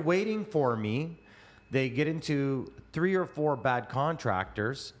 Instead of waiting for me, they get into 3 or 4 bad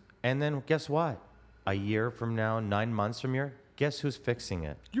contractors, and then guess what? A year from now, 9 months from here, guess who's fixing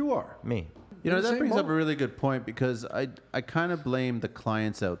it? You are. Me. You know, In the that same brings up a boat. really good point because I kind of blame the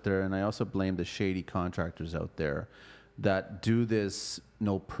clients out there, and I also blame the shady contractors out there that do this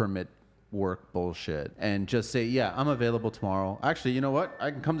no permit work bullshit and just say, yeah, I'm available tomorrow. Actually, you know what? I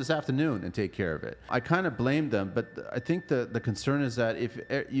can come this afternoon and take care of it. I kind of blame them, but I think the concern is that if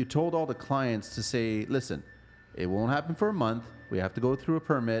you told all the clients to say, listen, it won't happen for a month. We have to go through a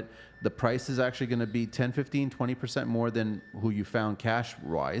permit. The price is actually going to be 10, 15, 20% more than who you found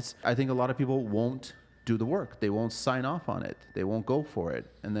cash-wise. I think a lot of people won't do the work. They won't sign off on it. They won't go for it.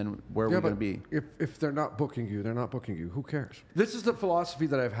 And then where are we going to be? If they're not booking you, they're not booking you. Who cares? This is the philosophy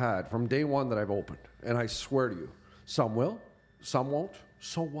that I've had from day one that I've opened. And I swear to you, some will, some won't.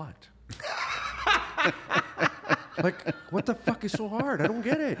 So what? Like, what the fuck is so hard? I don't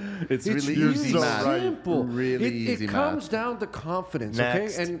get it. It's really really easy math. simple. Really easy It math. comes down to confidence,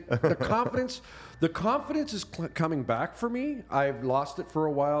 Next. okay? And the confidence is coming back for me. I've lost it for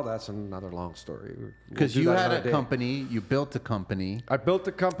a while. That's another long story. We'll Because do you that had another a day. company, you built a company, I built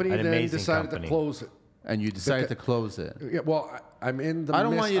the company, An then amazing decided company. to close it. and you decided to close it. Yeah, well, I'm in the. I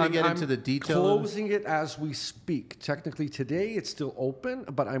don't want you to I'm- get I'm into the details. Closing it as we speak. Technically, today it's still open,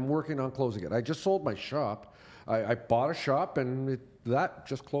 but I'm working on closing it. I just sold my shop. I bought a shop, and that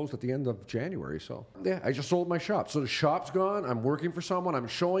just closed at the end of January. So yeah, I just sold my shop. So the shop's gone. I'm working for someone. I'm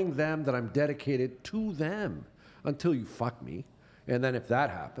showing them that I'm dedicated to them until you fuck me. And then if that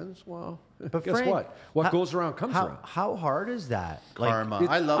happens, well, But guess Frank, what? What how- goes around comes around. How hard is that? Karma.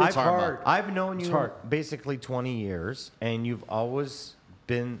 I love it's karma. hard. I've known It's you hard. basically 20 years, and you've always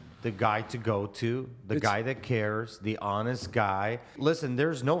been the guy to go to, the guy that cares, the honest guy. Listen,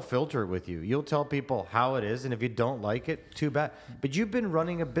 there's no filter with you. You'll tell people how it is, and if you don't like it, too bad. But you've been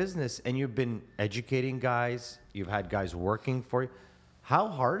running a business, and you've been educating guys. You've had guys working for you. How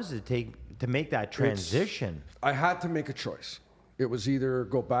hard does it take to make that transition? I had to make a choice. It was either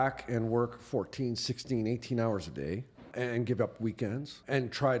go back and work 14, 16, 18 hours a day and give up weekends and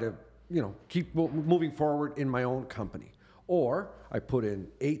try to, keep moving forward in my own company. Or I put in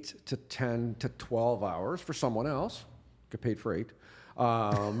 8 to 10 to 12 hours for someone else, get paid for 8,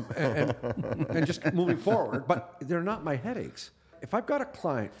 and just moving forward. But they're not my headaches. If I've got a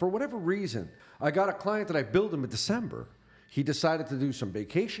client, for whatever reason, I got a client that I billed him in December. He decided to do some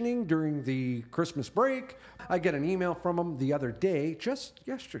vacationing during the Christmas break. I get an email from him the other day, just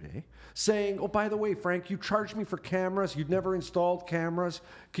yesterday, saying, oh, by the way, Frank, you charged me for cameras. You'd never installed cameras.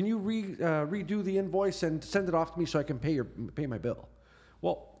 Can you redo the invoice and send it off to me so I can pay my bill?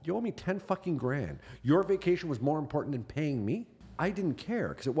 Well, you owe me 10 fucking grand. Your vacation was more important than paying me. I didn't care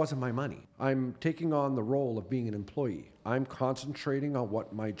because it wasn't my money. I'm taking on the role of being an employee. I'm concentrating on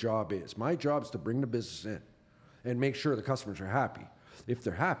what my job is. My job is to bring the business in and make sure the customers are happy. If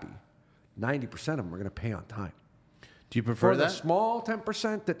they're happy, 90% of them are going to pay on time. Do you prefer For the that? small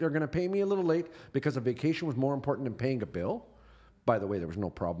 10% that they're going to pay me a little late because a vacation was more important than paying a bill. By the way, there was no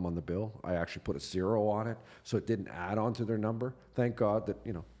problem on the bill. I actually put a 0 on it, so it didn't add on to their number. Thank God that,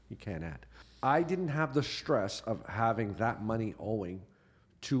 you can't add. I didn't have the stress of having that money owing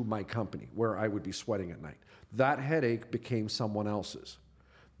to my company where I would be sweating at night. That headache became someone else's.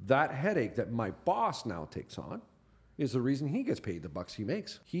 That headache that my boss now takes on is the reason he gets paid the bucks he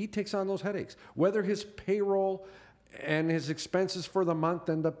makes. He takes on those headaches. Whether his payroll and his expenses for the month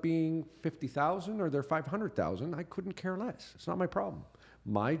end up being $50,000 or they're $500,000, I couldn't care less. It's not my problem.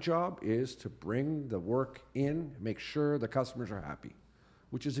 My job is to bring the work in, make sure the customers are happy,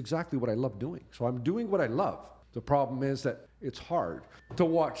 which is exactly what I love doing. So I'm doing what I love. The problem is that it's hard to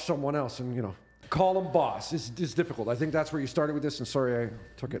watch someone else and, call them boss. It's difficult. I think that's where you started with this, and sorry I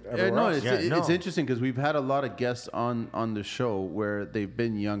took it everywhere else. It's interesting because we've had a lot of guests on the show where they've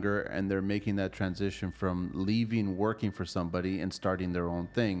been younger and they're making that transition from leaving working for somebody and starting their own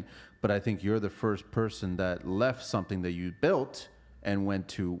thing. But I think you're the first person that left something that you built and went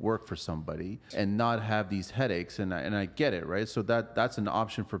to work for somebody and not have these headaches. And I get it, right? So that's an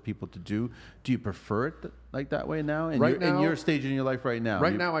option for people to do. Do you prefer it like that way now? In your stage in your life right now?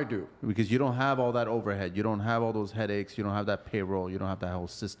 Right now I do. Because you don't have all that overhead. You don't have all those headaches. You don't have that payroll. You don't have that whole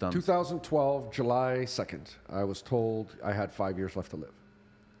system. 2012, July 2nd, I was told I had 5 years left to live.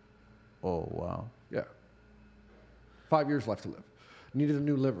 Oh, wow. Yeah. 5 years left to live. Needed a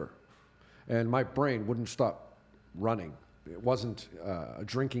new liver. And my brain wouldn't stop running. It wasn't a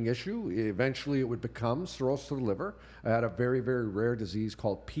drinking issue. Eventually, it would become cirrhosis of the liver. I had a very, very rare disease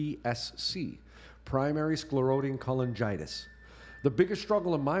called PSC, primary sclerosing cholangitis. The biggest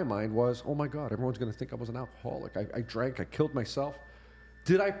struggle in my mind was, oh my God, everyone's going to think I was an alcoholic. I drank, I killed myself.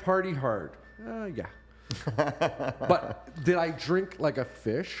 Did I party hard? Yeah. But did I drink like a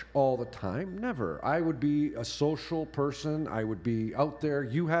fish all the time? Never. I would be a social person. I would be out there.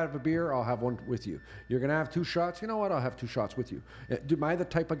 You have a beer, I'll have one with you. You're going to have 2 shots? You know what? I'll have 2 shots with you. Am I the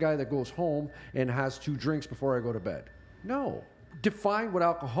type of guy that goes home and has 2 drinks before I go to bed? No. Define what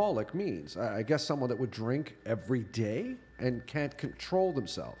alcoholic means. I guess someone that would drink every day and can't control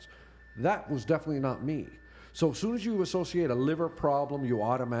themselves. That was definitely not me. So as soon as you associate a liver problem, you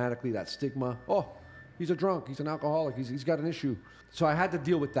automatically, that stigma, he's a drunk, he's an alcoholic, he's got an issue. So I had to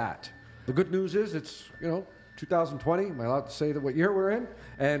deal with that. The good news is it's, 2020, am I allowed to say what year we're in?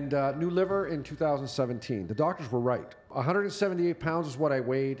 And new liver in 2017. The doctors were right. 178 pounds is what I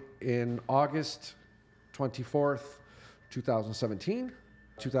weighed in August 24th, 2017.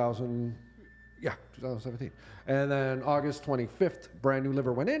 2017. And then August 25th, brand new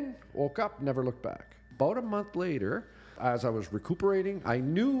liver went in, woke up, never looked back. About a month later, as I was recuperating, I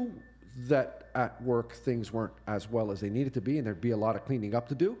knew that at work things weren't as well as they needed to be and there'd be a lot of cleaning up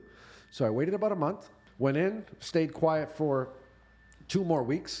to do. So I waited about a month, went in, stayed quiet for 2 more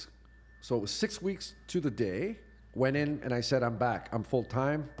weeks. So it was 6 weeks to the day. Went in and I said, I'm back. I'm full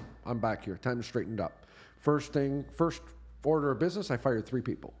time. I'm back here. Time to straighten it up. First order of business, I fired 3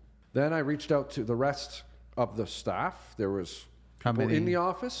 people. Then I reached out to the rest of the staff. There was people in the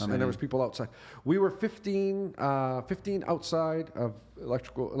office and there was people outside. We were 15 outside of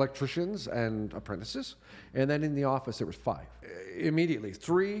electricians and apprentices. And then in the office, there was 5. Immediately,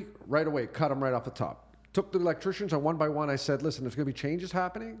 3 right away, cut them right off the top. Took the electricians and one by one, I said, listen, there's going to be changes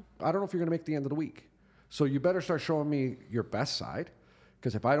happening. I don't know if you're going to make the end of the week. So you better start showing me your best side.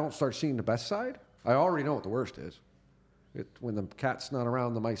 Because if I don't start seeing the best side, I already know what the worst is. When the cat's not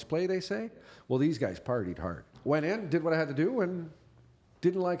around, the mice play, they say. Well, these guys partied hard. Went in, did what I had to do, and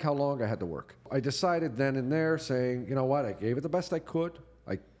didn't like how long I had to work. I decided then and there, saying, you know what, I gave it the best I could.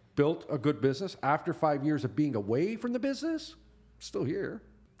 I built a good business. After 5 years of being away from the business, still here.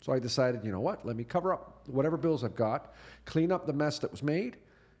 So I decided, you know what, let me cover up whatever bills I've got, clean up the mess that was made,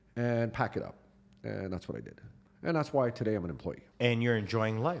 and pack it up. And that's what I did. And that's why today I'm an employee. And you're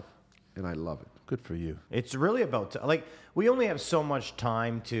enjoying life. And I love it. Good for you. It's really about, we only have so much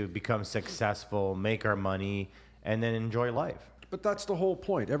time to become successful, make our money, and then enjoy life. But that's the whole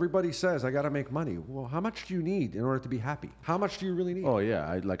point. Everybody says, I got to make money. Well, how much do you need in order to be happy? How much do you really need? Oh, yeah.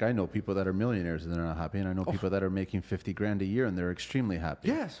 I know people that are millionaires and they're not happy. And I know people that are making $50,000 a year and they're extremely happy.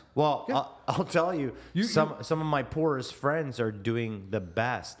 Yes. Well, yeah. I'll tell you, some of my poorest friends are doing the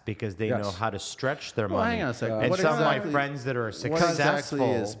best because they know how to stretch their money. Hang on a second. And some of my friends that are successful. What exactly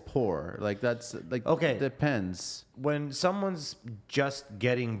is poor? Okay. Depends. When someone's just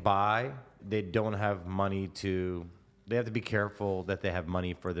getting by, they don't have money to... They have to be careful that they have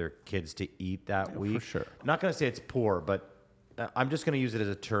money for their kids to eat that week. For sure. I'm not going to say it's poor, but I'm just going to use it as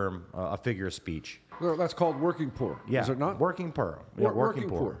a term, a figure of speech. Well, that's called working poor. Yeah, is it not? Working poor. Yeah, working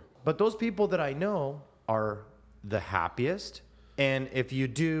poor. But those people that I know are the happiest. And if you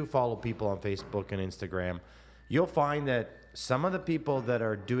do follow people on Facebook and Instagram, you'll find that some of the people that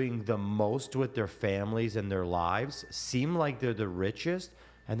are doing the most with their families and their lives seem like they're the richest,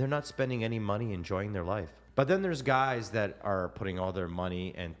 and they're not spending any money enjoying their life. But then there's guys that are putting all their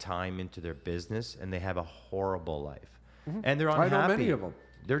money and time into their business, and they have a horrible life. Mm-hmm. And they're unhappy. I know many of them.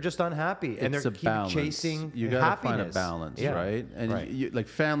 they're just unhappy, and It's they're a keep balance. chasing You gotta happiness. find a balance, Yeah. right? And Right. like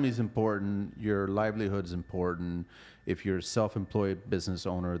family's important. Your livelihood's important. If you're a self-employed business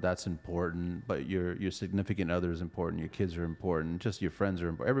owner, that's important. But your significant other is important. Your kids are important. Just your friends are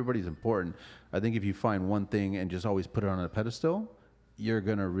important. Everybody's important. I think if you find one thing and just always put it on a pedestal, you're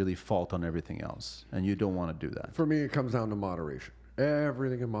gonna really fault on everything else, and you don't want to do that. For me, it comes down to moderation.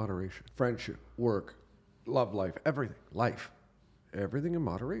 Everything in moderation. Friendship, work, love life, everything. Life. Everything in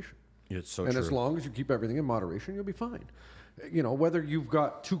moderation. It's so and true. as long as you keep everything in moderation, you'll be fine. You know, whether you've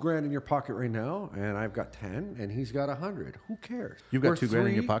got $2,000 in your pocket right now, and I've got 10, and he's got 100, who cares? You've got We're $2,000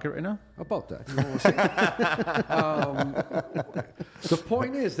 in your three- pocket right now? About that. You know what I'm saying? The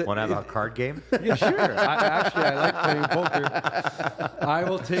point is that Want to have a card game? yeah, sure. I like playing poker. I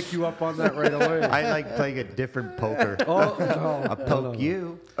will take you up on that right away. I like playing a different poker. Oh, no, I'll poke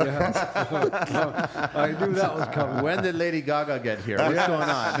you. Yeah. I knew that was coming. When did Lady Gaga get here? What's going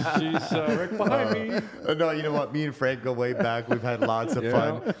on? She's right behind me. No, you know what? Me and Frank go way back. We've had lots of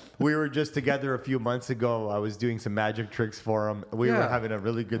fun. We were just together a few months ago. I was doing some magic tricks for him. We were Yeah. having a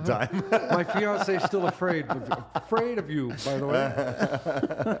really good time. My fiance's still afraid of you, by the way.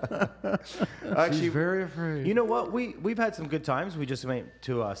 Actually, She's very afraid. you know what? We've had some good times. We just went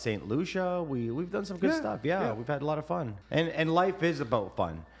to St. Lucia. We've done some good Yeah, stuff. Yeah, yeah. we've had a lot of fun. And life is about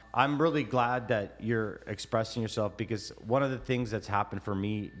fun. I'm really glad that you're expressing yourself, because one of the things that's happened for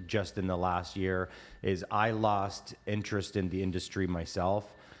me just in the last year is I lost interest in the industry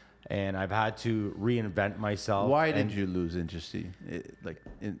myself, and I've had to reinvent myself. Why and did you lose interest?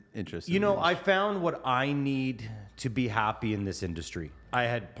 Interest? You in know, the I found what I need to be happy in this industry. I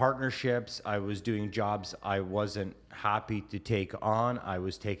had partnerships. I was doing jobs I wasn't happy to take on. I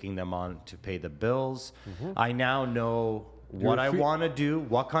was taking them on to pay the bills. I now know what I want to do,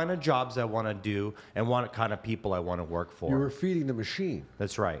 what kind of jobs I want to do, and what kind of people I want to work for. You were feeding the machine.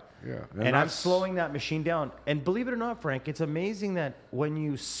 That's right. Yeah. And I'm that's- slowing that machine down. And believe it or not, Frank, it's amazing that when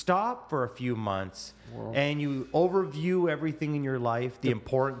you stop for a few months and you overview everything in your life, the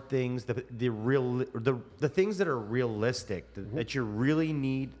important things, the things that are realistic, that you really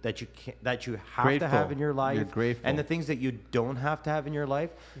need, that you have Grateful. to have in your life, You're grateful. and the things that you don't have to have in your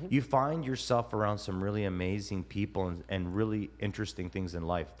life, you find yourself around some really amazing people and really interesting things in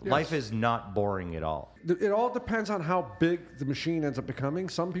life. Yes. Life is not boring at all. It all depends on how big the machine ends up becoming.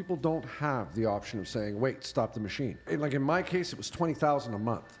 Some people don't have the option of saying, wait, stop the machine. Like in my case, it was $20,000 a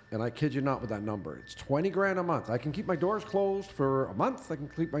month. And I kid you not with that number. It's $20,000 a month. I can keep my doors closed for a month. I can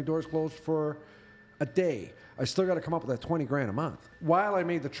keep my doors closed for a day. I still got to come up with that $20,000 a month. While I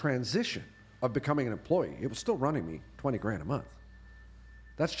made the transition of becoming an employee, it was still running me $20,000 a month.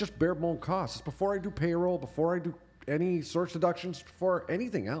 That's just bare bone costs. It's before I do payroll, before I do any source deductions, before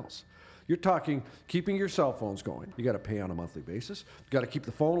anything else. You're talking keeping your cell phones going. You got to pay on a monthly basis. You got to keep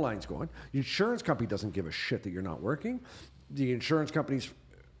the phone lines going. The insurance company doesn't give a shit that you're not working. The insurance company's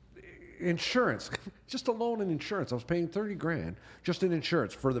insurance, just alone in insurance, I was paying $30,000 just in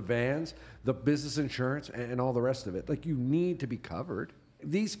insurance for the vans, the business insurance, and all the rest of it. Like, you need to be covered.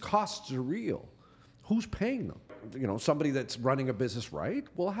 These costs are real. Who's paying them? You know, somebody that's running a business right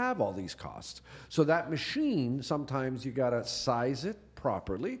will have all these costs. So that machine, sometimes you got to size it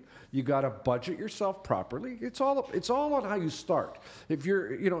properly. You got to budget yourself properly. It's all on how you start. If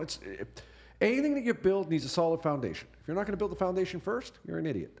you're, you know, anything that you build needs a solid foundation. If you're not going to build the foundation first, you're an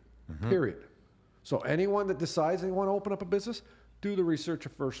idiot. Period. So anyone that decides they want to open up a business, do the research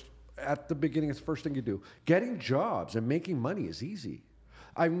first. At the beginning, it's the first thing you do. Getting jobs and making money is easy.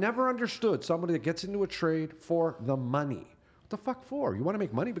 I've never understood somebody that gets into a trade for the money. What the fuck for? You want to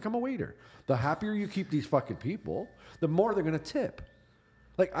make money? Become a waiter. The happier you keep these fucking people, the more they're going to tip.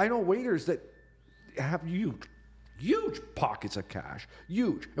 Like, I know waiters that have huge pockets of cash.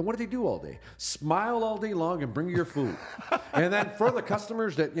 Huge. And what do they do all day? Smile all day long and bring you your food. And then for the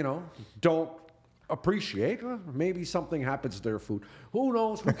customers that, you know, don't appreciate, well, maybe something happens to their food. Who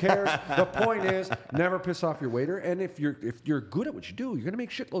knows? Who cares? The point is, never piss off your waiter. And if you're good at what you do, you're going to make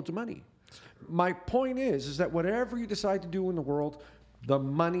shitloads of money. My point is that whatever you decide to do in the world, the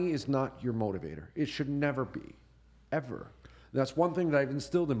money is not your motivator. It should never be. Ever. That's one thing that I've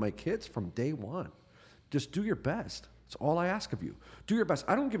instilled in my kids from day one. Just do your best. That's all I ask of you. Do your best.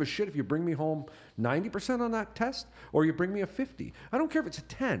 I don't give a shit if you bring me home 90% on that test or you bring me a 50. I don't care if it's a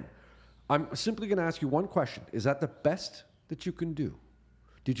 10. I'm simply going to ask you one question. Is that the best that you can do?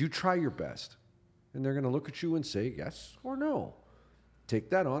 Did you try your best? And they're going to look at you and say yes or no. Take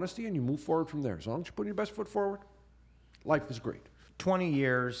that honesty and you move forward from there. As long as you put your best foot forward, life is great. 20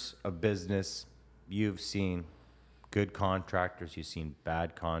 years of business, you've seen good contractors, you've seen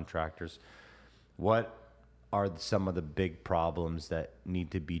bad contractors. What are some of the big problems that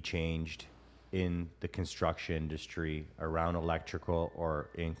need to be changed in the construction industry around electrical or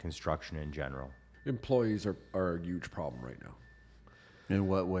in construction in general? Employees are a huge problem right now. In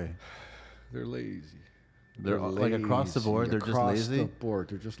what way? They're lazy. They're like across the board. They're just lazy. Across the board,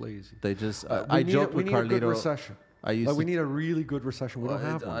 they're just lazy. They just. I joked with we need a good Carlito. recession. We need a really good recession. We don't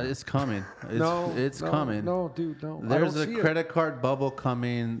have one. It's coming. It's no, coming. No, dude, no. There's a credit card bubble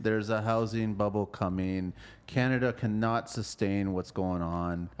coming. There's a housing bubble coming. Canada cannot sustain what's going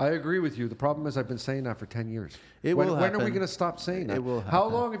on. I agree with you. The problem is I've been saying that for 10 years. When When are we going to stop saying that? It will happen. How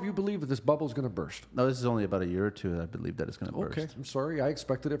long have you believed that this bubble is going to burst? No, this is only about a year or two. I believe that it's going to burst. Okay, I'm sorry. I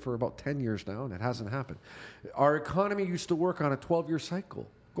expected it for about 10 years now, and it hasn't happened. Our economy used to work on a 12-year cycle.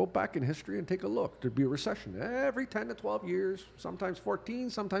 Go back in history and take a look. There'd be a recession every 10 to 12 years, sometimes 14,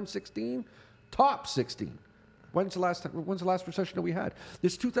 sometimes 16, top 16. When's the last recession that we had?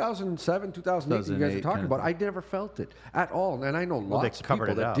 This 2007, 2008 you guys are talking about, I never felt it at all. And I know lots of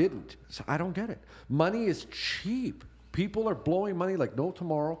people that didn't. So I don't get it. Money is cheap. People are blowing money like no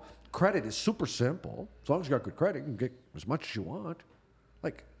tomorrow. Credit is super simple. As long as you got good credit, you can get as much as you want.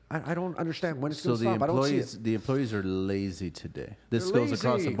 Like, I don't understand when it's going to stop. I don't see it. The employees are lazy today. This They're goes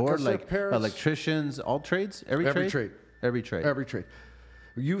across the lazy board, 'cause their like parents- electricians, all trades, every trade. Every trade.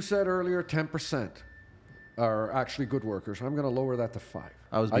 You said earlier 10% are actually good workers. I'm going to lower that to 5.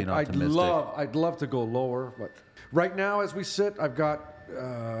 I was being optimistic. I'd love to go lower, but right now as we sit, I've got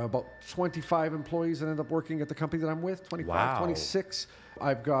about 25 employees that end up working at the company that I'm with, 25, 26.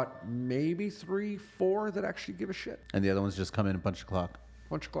 I've got maybe 3, 4 that actually give a shit. And the other ones just come in and punch the clock.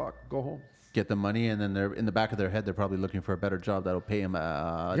 Punch the clock, go home. Get the money, and then they're in the back of their head. They're probably looking for a better job that'll pay them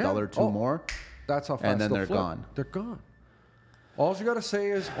a dollar or two more. That's how fast and then they'll they're flip. gone. They're gone. All you got to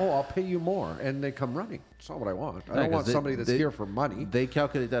say is, I'll pay you more, and they come running. It's not what I want. I don't want somebody that's here for money. They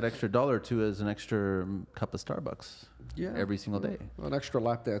calculate that extra dollar or two as an extra cup of Starbucks every single day. An extra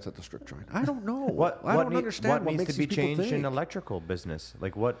lap dance at the strip joint. I don't know. I don't understand what needs to be changed think. in electrical business.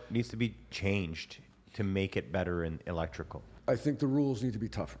 Like, what needs to be changed to make it better in electrical? I think the rules need to be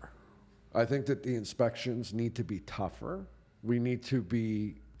tougher. I think that the inspections need to be tougher. We need to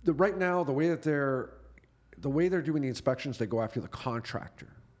be right now the way they're doing the inspections. They go after the contractor.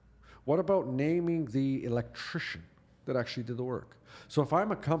 What about naming the electrician that actually did the work? So if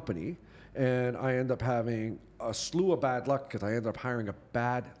I'm a company and I end up having a slew of bad luck because I ended up hiring a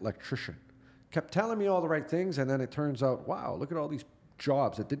bad electrician, kept telling me all the right things, and then it turns out, wow, look at all these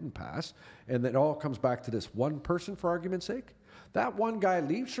jobs that didn't pass, and it all comes back to this one person, for argument's sake. That one guy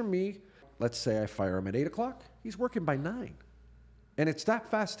leaves from me. Let's say I fire him at 8 o'clock. He's working by 9. And it's that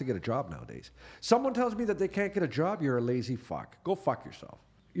fast to get a job nowadays. Someone tells me that they can't get a job, you're a lazy fuck. Go fuck yourself.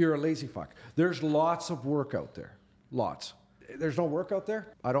 You're a lazy fuck. There's lots of work out there. Lots. There's no work out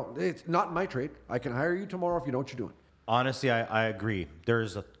there? It's not in my trade. I can hire you tomorrow if you know what you're doing. Honestly, I agree.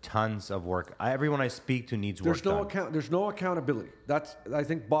 There's tons of work. Everyone I speak to needs work done. There's no accountability. I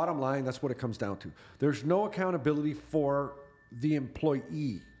think bottom line, that's what it comes down to. There's no accountability for the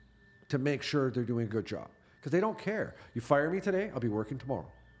employee to make sure they're doing a good job. Because they don't care. You fire me today, I'll be working tomorrow.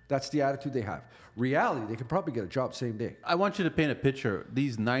 That's the attitude they have. Reality, they can probably get a job same day. I want you to paint a picture.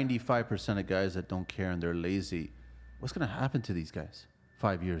 These 95% of guys that don't care and they're lazy, what's going to happen to these guys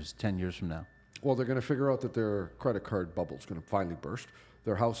 5 years, 10 years from now? Well, they're going to figure out that their credit card bubble is going to finally burst.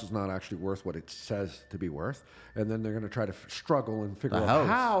 Their house is not actually worth what it says to be worth. And then they're going to try to struggle and figure out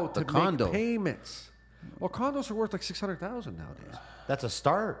how to make payments. Well, condos are worth like $600,000 nowadays. That's a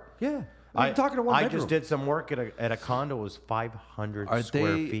start. Yeah. I'm talking to one bedroom. I just did some work at a condo. It was 500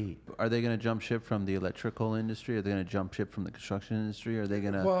 square feet. Are they going to jump ship from the electrical industry? Are they going to jump ship from the construction industry? Are they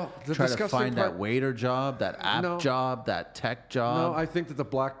going to try to find that waiter job, that app job, that tech job? No, I think that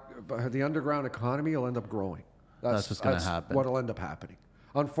the underground economy will end up growing. That's what's going to happen. What will end up happening,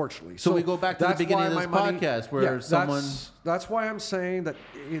 unfortunately. So we go back to the beginning of this podcast where someone... That's why I'm saying that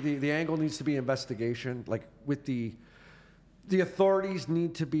the angle needs to be investigation, like with the authorities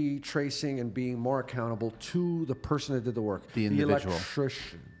need to be tracing and being more accountable to the person that did the work. The individual. The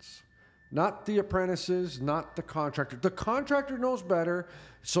electricians. Not the apprentices, not the contractor. The contractor knows better.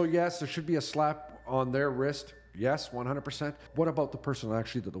 So yes, there should be a slap on their wrist. Yes, 100%. What about the person that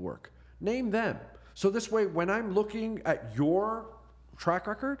actually did the work? Name them. So this way, when I'm looking at your track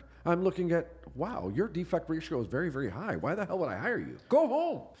record, I'm looking at, wow, your defect ratio is very, very high. Why the hell would I hire you? Go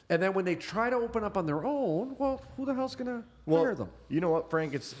home. And then when they try to open up on their own, well, who the hell's going to hire them? You know what,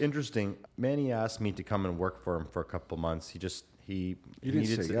 Frank? It's interesting. Manny asked me to come and work for him for a couple months. He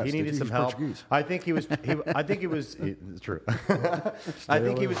needed some help. Portuguese. I think he was. It's true. I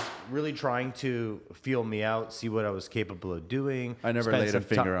think he was really trying to feel me out, see what I was capable of doing. I never laid a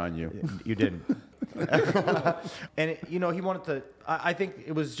finger on you. You didn't. And, he wanted to, I think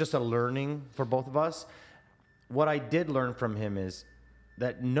it was just a learning for both of us. What I did learn from him is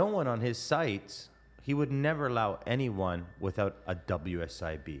that no one on his sites, he would never allow anyone without a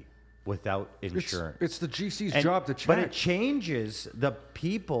WSIB, without insurance. It's the GC's job to check. But it changes the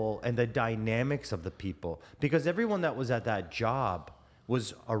people and the dynamics of the people, because everyone that was at that job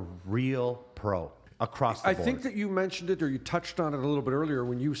was a real pro across the board. I think that you mentioned it, or you touched on it a little bit earlier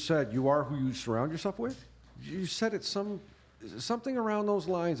when you said you are who you surround yourself with. You said it something around those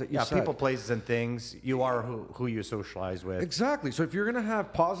lines that you said. People, places, and things. You are who you socialize with. Exactly. So if you're going to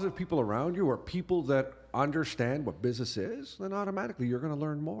have positive people around you, or people that understand what business is, then automatically you're going to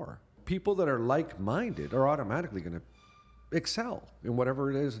learn more. People that are like-minded are automatically going to excel in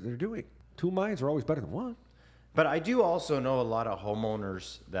whatever it is they're doing. Two minds are always better than one. But I do also know a lot of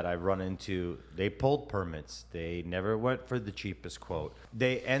homeowners that I've run into. They pulled permits. They never went for the cheapest quote.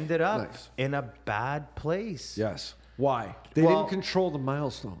 They ended up in a bad place. Yes. Why? They didn't control the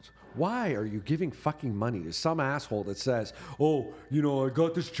milestones. Why are you giving fucking money to some asshole that says, oh, I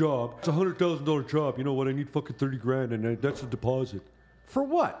got this job. It's a $100,000 job. You know what? I need fucking 30 grand and that's a deposit. For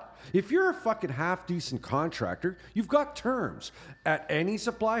what? If you're a fucking half-decent contractor, you've got terms at any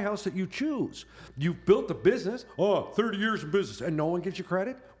supply house that you choose. You've built a business, 30 years of business, and no one gives you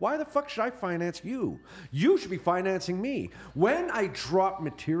credit? Why the fuck should I finance you? You should be financing me. When I drop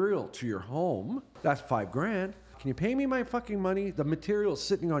material to your home, that's $5 grand. Can you pay me my fucking money? The material is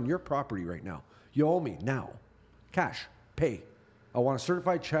sitting on your property right now. You owe me now. Cash. Pay. I want a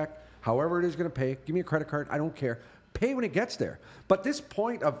certified check. However it is going to pay. Give me a credit card. I don't care. Pay when it gets there. But this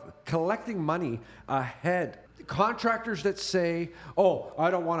point of collecting money ahead, contractors that say, oh,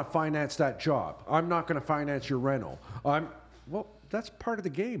 I don't want to finance that job. I'm not going to finance your rental. Well, that's part of the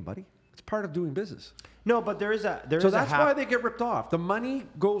game, buddy. It's part of doing business. No, but there is So that's why they get ripped off. The money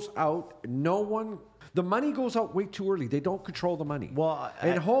goes out. The money goes out way too early. They don't control the money.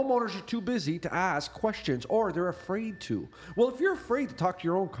 And homeowners are too busy to ask questions, or they're afraid to. Well, if you're afraid to talk to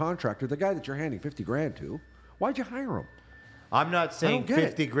your own contractor, the guy that you're handing 50 grand to, why'd you hire him? I'm not saying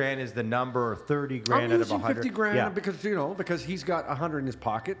 50 grand is the number, or 30 grand out of 100. 50 grand because he's got 100 in his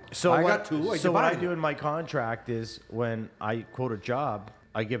pocket. So I got two. So what I do in my contract is when I quote a job,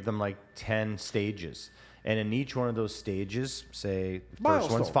 I give them like 10 stages. And in each one of those stages, say,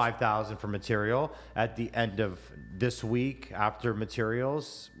 first one's 5,000 for material. At the end of this week, after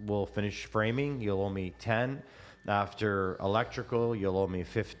materials, we'll finish framing. You'll owe me 10. After electrical, you'll owe me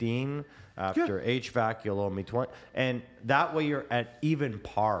 15. After HVAC, you'll owe me 20. And that way you're at even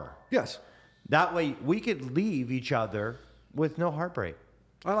par. Yes. That way we could leave each other with no heartbreak.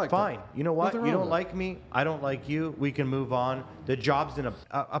 I like Fine. that. You know what? Nothing You wrong don't with like me. I don't like you. We can move on. The job's in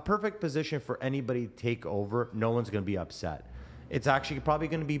a perfect position for anybody to take over. No one's going to be upset. It's actually probably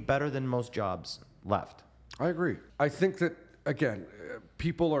going to be better than most jobs left. I agree. I think that, again,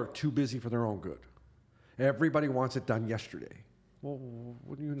 people are too busy for their own good. Everybody wants it done yesterday. Well,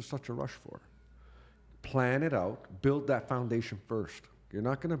 what are you in such a rush for? Plan it out. Build that foundation first. You're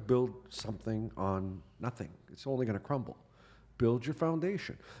not going to build something on nothing. It's only going to crumble. Build your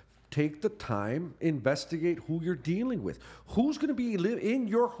foundation. Take the time, investigate who you're dealing with. Who's going to be in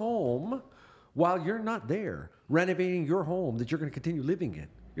your home while you're not there, renovating your home that you're going to continue living in.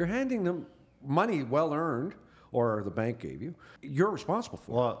 You're handing them money well earned, or the bank gave you. You're responsible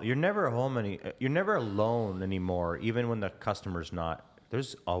for it. Well, you're never you're never alone anymore, even when the customer's not.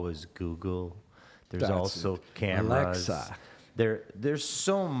 There's always Google. There's also cameras. Alexa. There's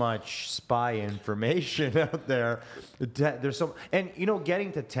so much spy information out there.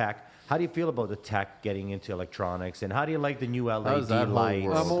 Getting to tech. How do you feel about the tech getting into electronics, and how do you like the new LED lights?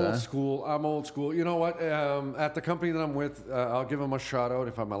 I'm old school. You know what? At the company that I'm with, I'll give them a shout out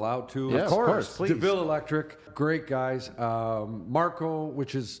if I'm allowed to. Yeah, of course, please. DeVille Electric, great guys. Marco,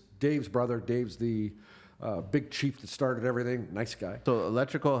 which is Dave's brother. Dave's the big chief that started everything. Nice guy. So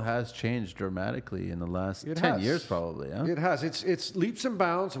electrical has changed dramatically in the last 10 years, probably. Yeah? It has. It's leaps and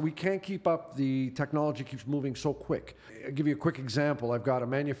bounds. We can't keep up. The technology keeps moving so quick. I'll give you a quick example. I've got a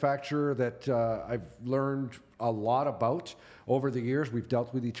manufacturer that I've learned a lot about over the years. We've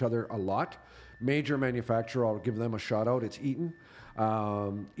dealt with each other a lot. Major manufacturer. I'll give them a shout out. It's Eaton.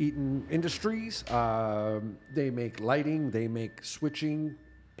 Eaton Industries. They make lighting. They make switching,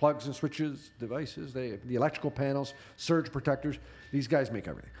 plugs and switches, devices, the electrical panels, surge protectors. These guys make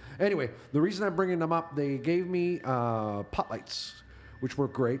everything. Anyway, the reason I'm bringing them up, they gave me pot lights, which were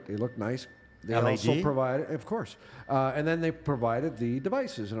great. They looked nice. They LED? also provided, of course, and then they provided the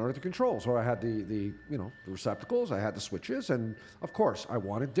devices in order to control. So I had the receptacles, I had the switches, and of course I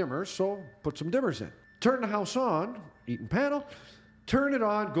wanted dimmers, so put some dimmers in. Turn the house on, Eaton panel, Turn it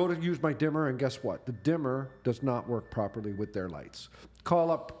on, go to use my dimmer, and guess what? The dimmer does not work properly with their lights.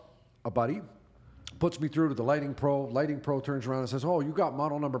 Call up a buddy, puts me through to the lighting pro. Lighting pro turns around and says, oh, you got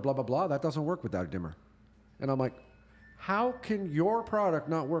model number blah, blah, blah. That doesn't work with that dimmer. And I'm like, how can your product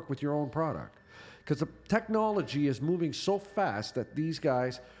not work with your own product? Because the technology is moving so fast that these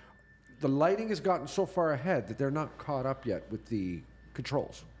guys, the lighting has gotten so far ahead that they're not caught up yet with the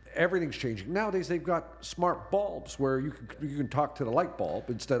controls. Everything's changing. Nowadays, they've got smart bulbs where you can talk to the light bulb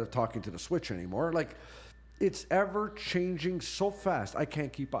instead of talking to the switch anymore. Like, it's ever changing so fast, I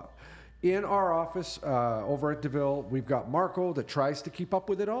can't keep up. In our office over at DeVille, we've got Marco that tries to keep up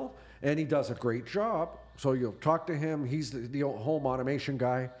with it all, and he does a great job. So you'll talk to him. He's the home automation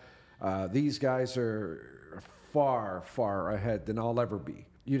guy. These guys are far, far ahead than I'll ever be.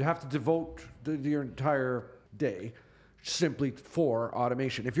 You'd have to devote your entire day simply for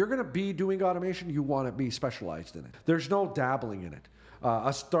automation. If you're going to be doing automation, you want to be specialized in it. There's no dabbling in it.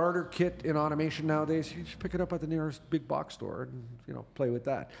 A starter kit in automation nowadays, you just pick it up at the nearest big box store and play with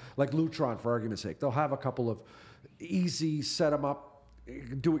that. Like Lutron, for argument's sake, they'll have a couple of easy set them up,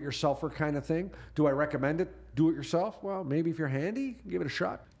 do-it-yourselfer kind of thing. Do I recommend it? Do it yourself? Well, maybe if you're handy, give it a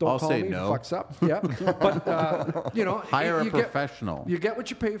shot. Don't call me no. If it fucks up. Yeah, but hire a professional. You get what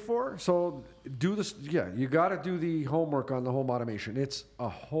you pay for. So do this. Yeah, you got to do the homework on the home automation. It's a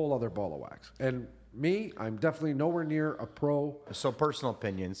whole other ball of wax. And me, I'm definitely nowhere near a pro. So personal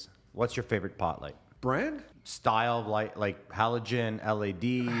opinions. What's your favorite pot light? Brand? Style of light, like halogen,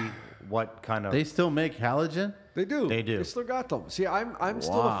 LED. What kind of? They still make halogen? They do. They do. They still got them. See, I'm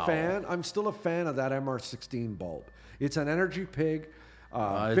still a fan. I'm still a fan of that MR16 bulb. It's an energy pig.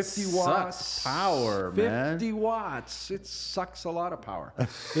 50 watts. Sucks power, man. 50 watts. It sucks a lot of power.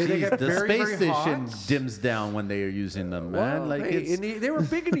 Jeez, get the very, space very station hot. dims down when they are using them, man. Well, Like hey, they were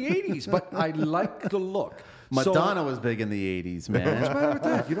big in the 80s, but I like the look. Madonna was big in the 80s, man. What's the matter with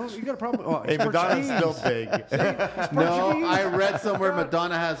that? You got a problem? Oh, Hey, it's Madonna's Portuguese. still big. No, I read somewhere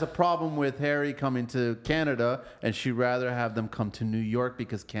Madonna has a problem with Harry coming to Canada, and she'd rather have them come to New York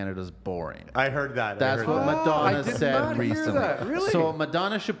because Canada's boring. I heard that. That's what I Madonna did said not hear recently. that. Really? So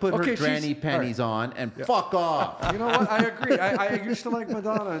Madonna should put Okay, her granny she's- panties on and fuck off. You know what? I agree. I used to like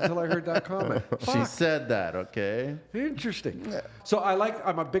Madonna until I heard that comment. She Fuck. said that, okay? Interesting. So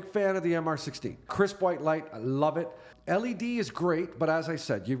I'm a big fan of the MR16. Crisp white light, I love it. LED is great, but as I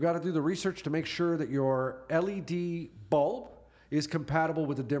said, you've got to do the research to make sure that your LED bulb is compatible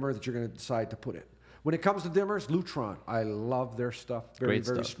with the dimmer that you're going to decide to put in. When it comes to dimmers, Lutron, I love their stuff. Very, Great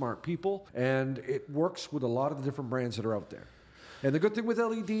very stuff. smart people, and it works with a lot of the different brands that are out there. And the good thing with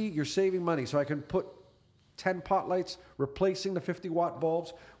LED, you're saving money. So I can put 10 pot lights replacing the 50-watt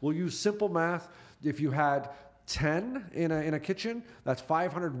bulbs. We'll use simple math. If you had 10 in a kitchen, that's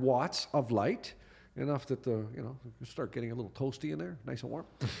 500 watts of light. Enough that you start getting a little toasty in there, nice and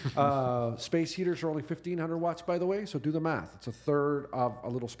warm. Space heaters are only 1,500 watts, by the way, so do the math. It's a third of a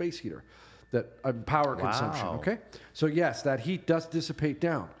little space heater power consumption, okay? So yes, that heat does dissipate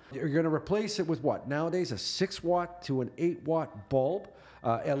down. You're going to replace it with what? Nowadays, a 6-watt to an 8-watt bulb,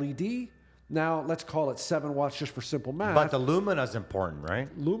 LED. Now, let's call it 7 watts just for simple math. But the lumina is important,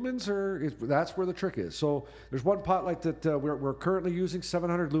 right? Lumens that's where the trick is. So there's one pot light that we're currently using,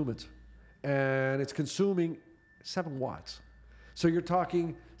 700 lumens. And it's consuming 7 watts. So you're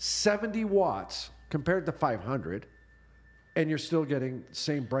talking 70 watts compared to 500, and you're still getting the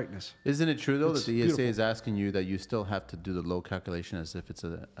same brightness. Isn't it true, though, It's that the ESA beautiful. is asking you that you still have to do the load calculation as if it's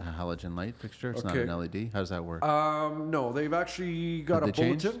a halogen light fixture? It's not Okay. an LED? How does that work? No, they've actually got Have a they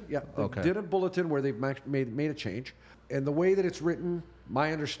changed? bulletin. Yeah, they Okay. did a bulletin where they've made a change. And the way that it's written,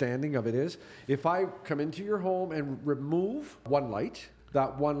 my understanding of it is, if I come into your home and remove one light,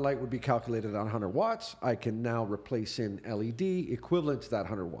 that one light would be calculated on 100 watts. I can now replace in LED equivalent to that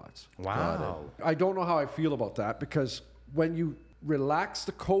 100 watts. Wow. I don't know how I feel about that because when you relax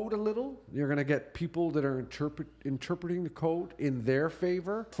the code a little, you're going to get people that are interpreting the code in their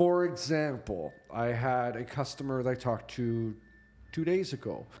favor. For example, I had a customer that I talked to 2 days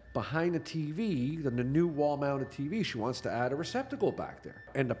ago. Behind the TV, the new wall-mounted TV, she wants to add a receptacle back there.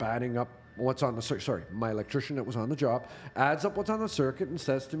 End up adding up what's on the circuit. Sorry, my electrician that was on the job adds up what's on the circuit and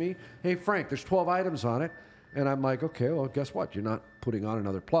says to me, "Hey, Frank, there's 12 items on it." And I'm like, "Okay, well, guess what? You're not putting on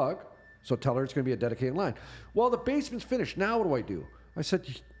another plug. So tell her it's going to be a dedicated line." "Well, the basement's finished. Now what do I do?" I said,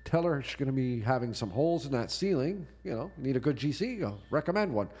 "Tell her she's going to be having some holes in that ceiling. Need a good GC. I'll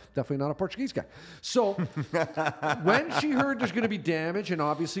recommend one. Definitely not a Portuguese guy." So when she heard there's going to be damage and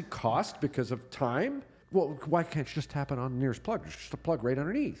obviously cost because of time, well, why can't you just tap it on the nearest plug? There's just a plug right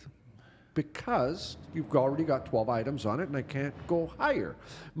underneath. Because you've already got 12 items on it and I can't go higher.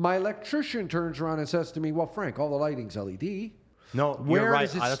 My electrician turns around and says to me, "Well, Frank, all the lighting's LED." No, Where you're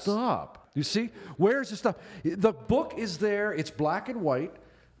right. does it stop? You see? Where does it stop? The book is there. It's black and white.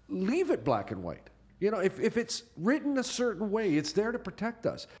 Leave it black and white. You know, if it's written a certain way, it's there to protect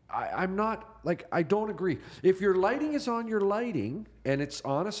us. I'm not, like, I don't agree. If your lighting is on your lighting and it's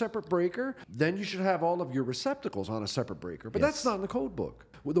on a separate breaker, then you should have all of your receptacles on a separate breaker. But that's not in the code book.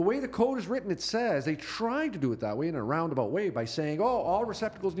 Well, the way the code is written, it says they tried to do it that way in a roundabout way by saying, oh, all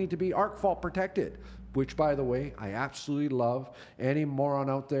receptacles need to be arc fault protected, which, by the way, I absolutely love. Any moron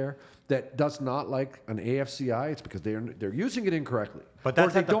out there that does not like an AFCI, it's because they're using it incorrectly. But that's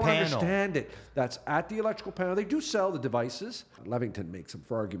or they at the don't panel. understand it. That's at the electrical panel. They do sell the devices. Levington makes them,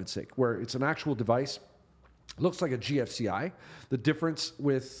 for argument's sake, where it's an actual device. Looks like a GFCI. The difference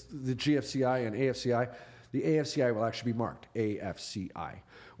with the GFCI and AFCI, the AFCI will actually be marked AFCI,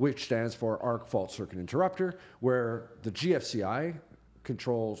 which stands for arc fault circuit interrupter, where the GFCI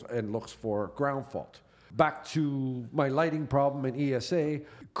controls and looks for ground fault. Back to my lighting problem in ESA,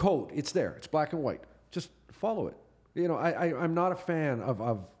 code, it's there. It's black and white. Just follow it. You know, I'm not a fan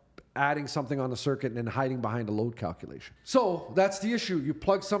of adding something on the circuit and then hiding behind a load calculation. So that's the issue. You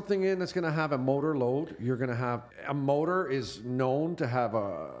plug something in that's going to have a motor load. You're going to have, a motor is known to have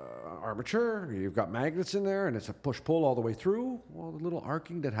a armature. You've got magnets in there and it's a push-pull all the way through. Well, the little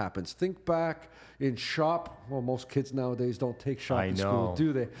arcing that happens. Think back in shop. Well, most kids nowadays don't take shop in school,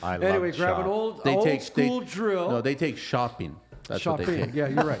 do they? Anyway, grab an old school drill. No, they take shopping. That's shopping. what they take. Yeah,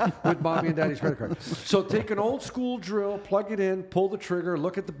 you're right. With mommy and daddy's credit card. So take an old school drill, plug it in, pull the trigger,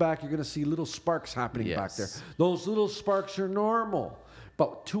 look at the back. You're going to see little sparks happening back there. Those little sparks are normal.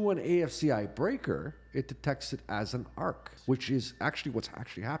 But to an AFCI breaker, it detects it as an arc, which is actually what's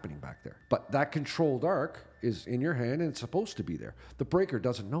actually happening back there. But that controlled arc is in your hand and it's supposed to be there. The breaker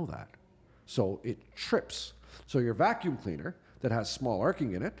doesn't know that. So it trips. So your vacuum cleaner that has small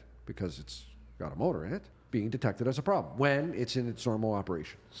arcing in it, because it's got a motor in it, being detected as a problem when it's in its normal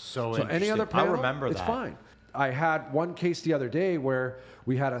operation. So any other panel, I remember it's that. fine. I had one case the other day where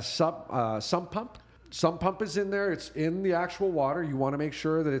we had a sump pump. Sump pump is in there. It's in the actual water. You want to make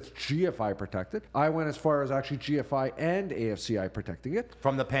sure that it's GFI protected. I went as far as actually GFI and AFCI protecting it.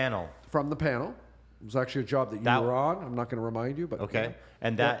 From the panel. From the panel. It was actually a job that you were on. I'm not going to remind you, but... Okay.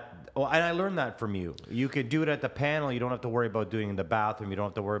 And and I learned that from you. You could do it at the panel. You don't have to worry about doing it in the bathroom. You don't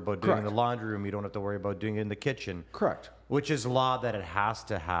have to worry about doing it in the laundry room. You don't have to worry about doing it in the kitchen. Correct. Which is law that it has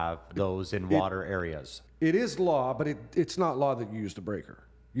to have those in water areas. It is law, but it's not law that you use the breaker.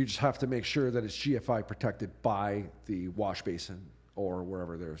 You just have to make sure that it's GFI protected by the wash basin or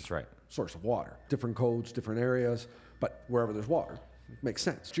wherever there's source of water. Different codes, different areas, but wherever there's water, it makes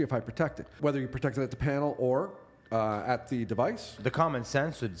sense. GFI protected. Whether you protect it at the panel or at the device. The common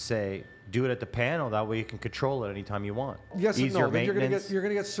sense would say, do it at the panel. That way you can control it anytime you want. Yes and Easier no. Then maintenance. you're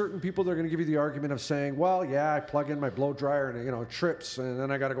going to get certain people that are going to give you the argument of saying, well, yeah, I plug in my blow dryer and it trips, and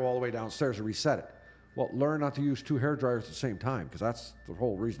then I got to go all the way downstairs to reset it. Well, learn not to use two hair dryers at the same time, because that's the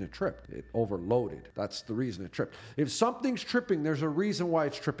whole reason it tripped. It overloaded. That's the reason it tripped. If something's tripping, there's a reason why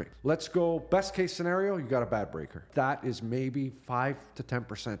it's tripping. Let's go best case scenario, you got a bad breaker. That is maybe 5 to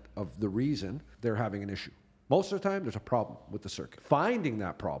 10% of the reason they're having an issue. Most of the time, there's a problem with the circuit. Finding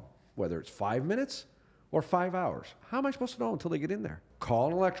that problem, whether it's 5 minutes or 5 hours, how am I supposed to know until they get in there? Call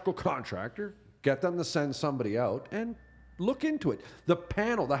an electrical contractor, get them to send somebody out, and look into it. The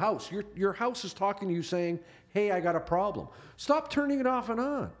panel, the house, your house is talking to you saying, hey, I got a problem. Stop turning it off and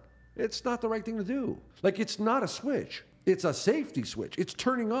on. It's not the right thing to do. Like, it's not a switch. It's a safety switch. It's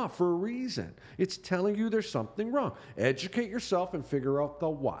turning off for a reason. It's telling you there's something wrong. Educate yourself and figure out the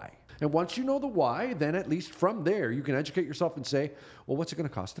why. And once you know the why, then at least from there, you can educate yourself and say, well, what's it going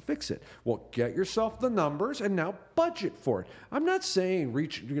to cost to fix it? Well, get yourself the numbers and now budget for it. I'm not saying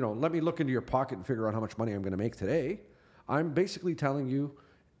let me look into your pocket and figure out how much money I'm going to make today. I'm basically telling you,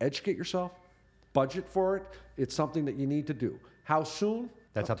 educate yourself, budget for it. It's something that you need to do. How soon?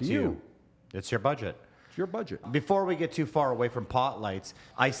 That's up to you. It's your budget. It's your budget. Before we get too far away from pot lights,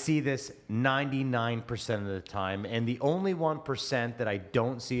 I see this 99% of the time, and the only 1% that I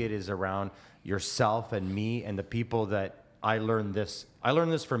don't see it is around yourself and me and the people that I learned this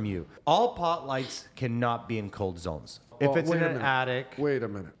from you. All pot lights cannot be in cold zones. If it's in an attic. Wait a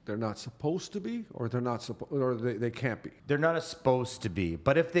minute. They're not supposed to be, or they can't be. They're not supposed to be.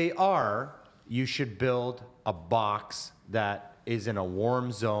 But if they are, you should build a box that is in a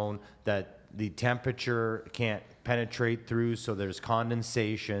warm zone that the temperature can't penetrate through, so there's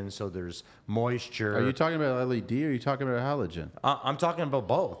condensation, so there's moisture. Are you talking about LED or are you talking about halogen? I'm talking about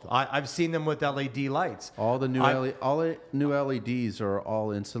both. I've seen them with LED lights. All the new LEDs are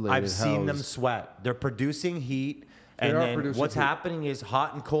all insulated. I've seen them sweat. They're producing heat, And are then producing what's heat. happening is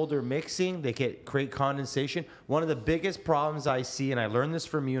hot and cold are mixing. They create condensation. One of the biggest problems I see, and I learned this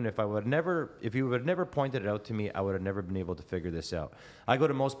from you, and if you would have never pointed it out to me, I would have never been able to figure this out. I go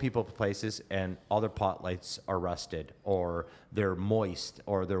to most people's places, and all their pot lights are rusted, or they're moist,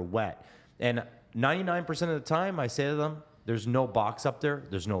 or they're wet. And 99% of the time, I say to them, there's no box up there.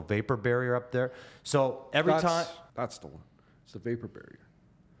 There's no vapor barrier up there. So That's the one. It's the vapor barrier.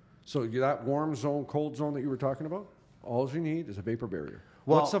 So that warm zone, cold zone that you were talking about, all you need is a vapor barrier.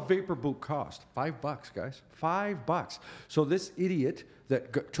 Well, what's a vapor boot cost? $5, guys. $5. So this idiot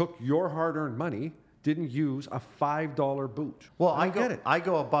that took your hard-earned money didn't use a $5 boot. Well, I get it. I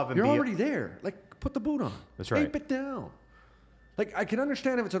go above and You're beyond. already there. Like, put the boot on. That's right. Tape it down. Like, I can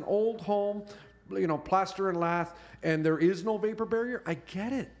understand if it's an old home, plaster and lath, and there is no vapor barrier. I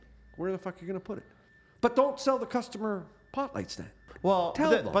get it. Where the fuck are you going to put it? But don't sell the customer pot lights then. Well, Tell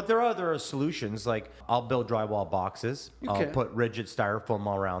them. but there are other solutions. Like I'll build drywall boxes. I'll can. put rigid styrofoam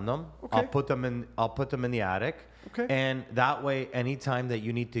around them. Okay. I'll put them in the attic. Okay. And that way, anytime that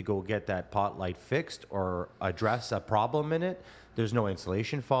you need to go get that pot light fixed or address a problem in it, there's no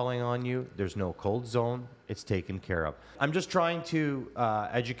insulation falling on you. There's no cold zone. It's taken care of. I'm just trying to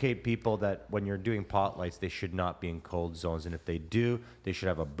educate people that when you're doing pot lights, they should not be in cold zones. And if they do, they should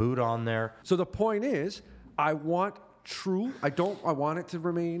have a boot on there. So the point is, I want I want it to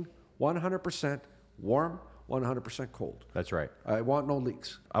remain 100% warm, 100% cold. That's right. I want no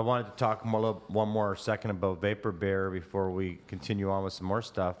leaks. I wanted to talk one more second about vapor barrier before we continue on with some more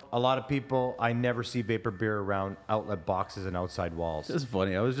stuff. A lot of people, I never see vapor barrier around outlet boxes and outside walls. It's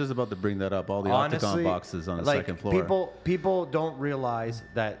funny. I was just about to bring that up. All the octagon boxes on the second floor. People don't realize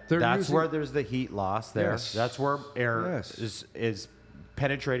that that's where there's the heat loss there. Yes. That's where air Yes. is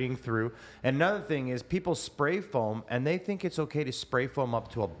penetrating through. And another thing is people spray foam and they think it's okay to spray foam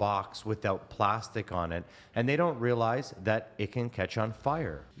up to a box without plastic on it. And they don't realize that it can catch on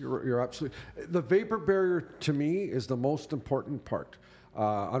fire. You're absolutely. The vapor barrier to me is the most important part.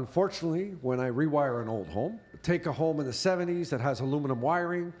 Unfortunately, when I rewire an old home, take a home in the 70s that has aluminum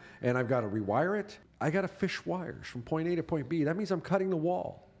wiring and I've got to rewire it, I got to fish wires from point A to point B. That means I'm cutting the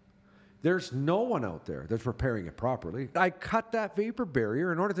wall. There's no one out there that's repairing it properly. I cut that vapor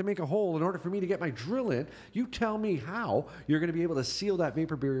barrier in order to make a hole, in order for me to get my drill in. You tell me how you're going to be able to seal that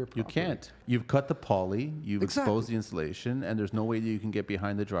vapor barrier properly. You can't. You've cut the poly, you've Exactly. exposed the insulation, and there's no way that you can get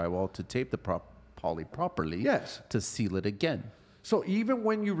behind the drywall to tape the poly properly Yes. to seal it again. So even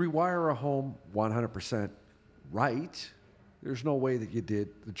when you rewire a home 100% right, there's no way that you did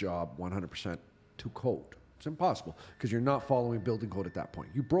the job 100% to code. It's impossible because you're not following building code at that point.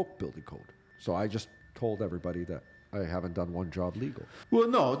 You broke building code. So I just told everybody that I haven't done one job legal. Well,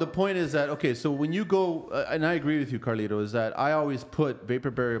 no, the point is that, okay, so when you go, and I agree with you, Carlito, is that I always put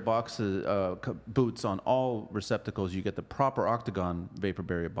vapor barrier boxes, boots on all receptacles. You get the proper octagon vapor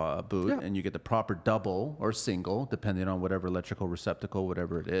barrier boot, and you get the proper double or single, depending on whatever electrical receptacle,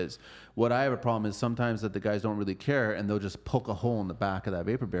 whatever it is. What I have a problem is sometimes that the guys don't really care, and they'll just poke a hole in the back of that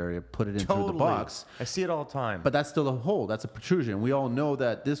vapor barrier, put it in through the box. I see it all the time. But that's still a hole. That's a protrusion. We all know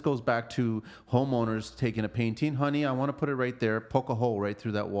that this goes back to homeowners taking a painting. Honey, I want to put it right there, poke a hole right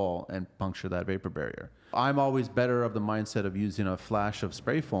through that wall and puncture that vapor barrier. I'm always better of the mindset of using a flash of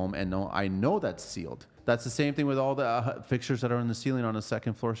spray foam and I know that's sealed. That's the same thing with all the fixtures that are in the ceiling on a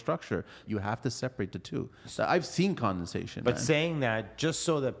second floor structure. You have to separate the two. I've seen condensation. But saying that, just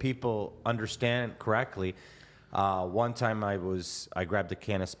so that people understand correctly, one time I grabbed a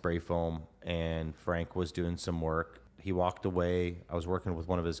can of spray foam and Frank was doing some work. He walked away. I was working with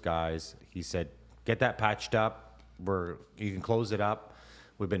one of his guys. He said, "Get that patched up. You can close it up.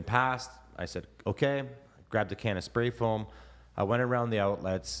 We've been passed." I said, "Okay." Grabbed a can of spray foam. I went around the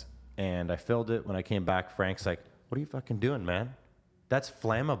outlets and I filled it. When I came back, Frank's like, "What are you fucking doing, man? That's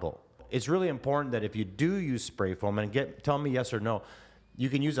flammable." It's really important that if you do use spray foam, and tell me yes or no, you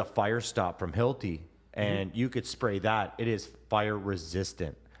can use a fire stop from Hilti and you could spray that. It is fire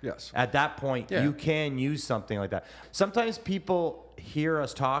resistant. Yes. At that point, you can use something like that. Sometimes people hear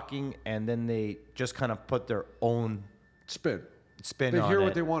us talking and then they just kind of put their own spin on it. They hear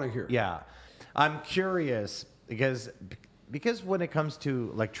what they want to hear. Yeah. I'm curious because when it comes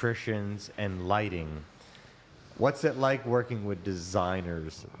to electricians and lighting, what's it like working with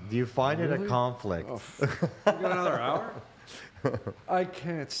designers? Do you find it a conflict? Oh, you got another hour? I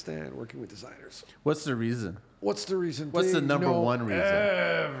can't stand working with designers. What's the reason? What's the reason? What's the number one reason?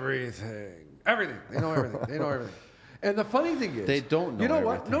 Everything. They know everything. And the funny thing is, they don't know. You know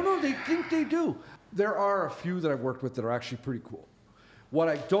everything. what? No, they think they do. There are a few that I've worked with that are actually pretty cool. What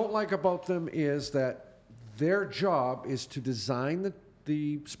I don't like about them is that their job is to design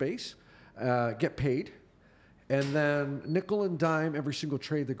the space, get paid, and then nickel and dime every single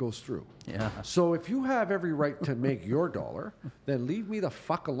trade that goes through. Yeah. So if you have every right to make your dollar, then leave me the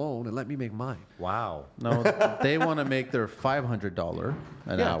fuck alone and let me make mine. Wow. No, they want to make their $500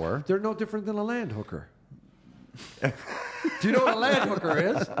 an hour. They're no different than a land hooker. Do you know what a land hooker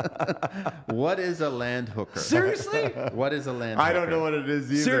is? What is a land hooker? Seriously? What is a land hooker? I don't know what it is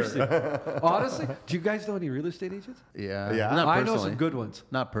either. Seriously. Honestly, do you guys know any real estate agents? Yeah. Yeah. Not I personally. know some good ones.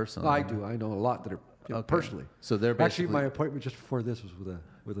 Not personally. I do. I know a lot that are personally. So they're Actually, basically my appointment just before this was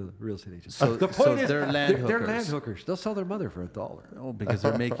with a real estate agent. So- the so point is, they're land they're hookers. land hookers. They'll sell their mother for $1. Oh, because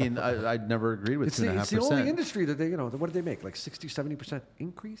they're making. I'd never agreed with It's 2.5%. the only industry that they, what do they make? Like 60, 70%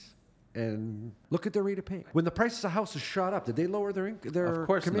 increase? And look at their rate of pay. When the prices of houses shot up, did they lower their Of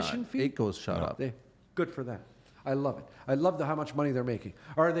course commission not. fee? It goes shut up. Good for them. I love it. I love how much money they're making.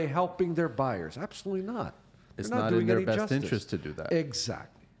 Are they helping their buyers? Absolutely not. It's They're not in doing their any best justice. interest to do that.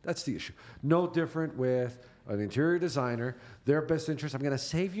 Exactly. That's the issue. No different with an interior designer. Their best interest, I'm going to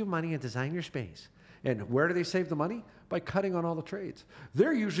save you money and design your space. And where do they save the money? By cutting on all the trades.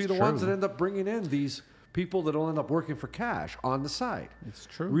 They're usually the ones that end up bringing in these people that will end up working for cash on the side. It's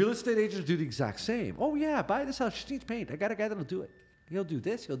true. Real estate agents do the exact same. Oh, yeah, buy this house. She needs paint. I got a guy that'll do it. He'll do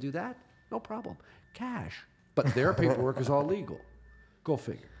this. He'll do that. No problem. Cash. But their paperwork is all legal. Go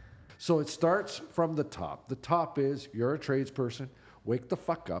figure. So it starts from the top. The top is you're a tradesperson. Wake the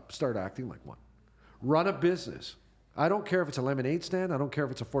fuck up. Start acting like one. Run a business. I don't care if it's a lemonade stand. I don't care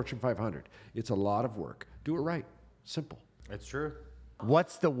if it's a Fortune 500. It's a lot of work. Do it right. Simple. It's true.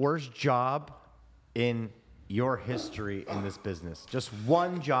 What's the worst job in your history in this business? Just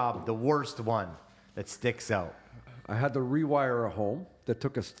one job, the worst one that sticks out. I had to rewire a home that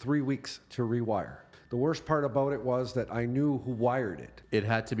took us 3 weeks to rewire. The worst part about it was that I knew who wired it. It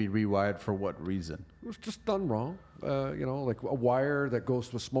had to be rewired for what reason? It was just done wrong. Like a wire that goes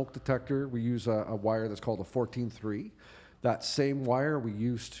to a smoke detector. We use a wire that's called a 14-3. That same wire we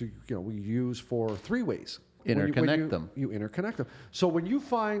use for three-ways. Interconnect them. You interconnect them. So when you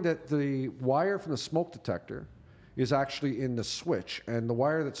find that the wire from the smoke detector is actually in the switch, and the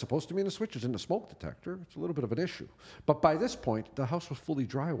wire that's supposed to be in the switch is in the smoke detector, it's a little bit of an issue. But by this point, the house was fully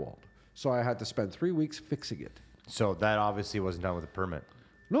drywalled. So I had to spend 3 weeks fixing it. So that obviously wasn't done with a permit.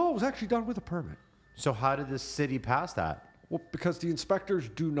 No, it was actually done with a permit. So how did the city pass that? Well, because the inspectors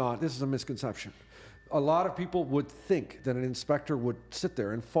do not, this is a misconception. A lot of people would think that an inspector would sit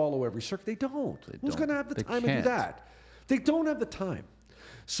there and follow every circuit. They don't. Who's going to have the time to do that? They don't have the time.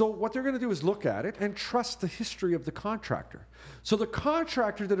 So what they're going to do is look at it and trust the history of the contractor. So the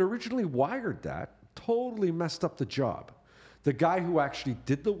contractor that originally wired that totally messed up the job. The guy who actually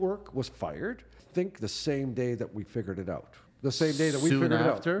did the work was fired, I think the same day that we figured it out. The same day that we Soon figured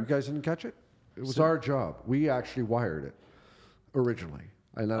after? it out. You guys didn't catch it? It was our job. We actually wired it originally.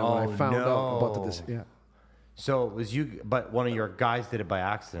 And then when I found out about this, So it was you, but one of your guys did it by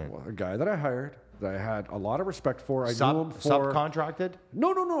accident. Well, a guy that I hired, that I had a lot of respect for. I knew him for... Subcontracted?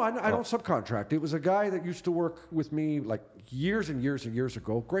 No. I don't subcontract. It was a guy that used to work with me like years and years and years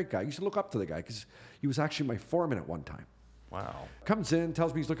ago. Great guy. I used to look up to the guy because he was actually my foreman at one time. Wow. Comes in,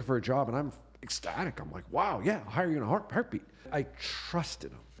 tells me he's looking for a job, and I'm ecstatic. I'm like, wow, yeah, I'll hire you in a heartbeat. I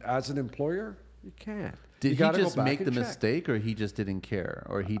trusted him. As an employer, you can't. Did You he gotta go just back make and the check. mistake, or he just didn't care,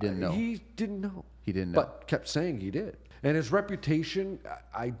 or he didn't know? He didn't know. He didn't know. But kept saying he did. And his reputation,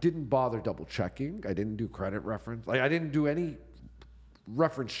 I didn't bother double checking. I didn't do credit reference. I didn't do any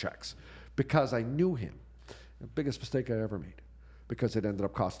reference checks because I knew him. The biggest mistake I ever made, because it ended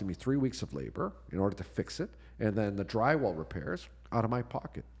up costing me 3 weeks of labor in order to fix it, and then the drywall repairs out of my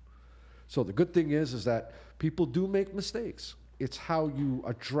pocket. So the good thing is that people do make mistakes. It's how you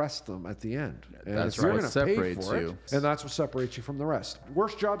address them at the end. And That's if you're what gonna pay separates for it, you. and that's what separates you from the rest.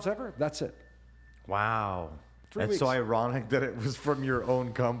 Worst jobs ever, that's it. Wow. 3 That's so weeks. ironic that it was from your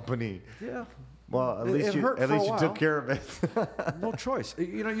own company. Yeah. Well, at It least hurt for a you while. took care of it. No choice.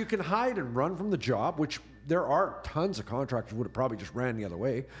 You can hide and run from the job, which there are tons of contractors would have probably just ran the other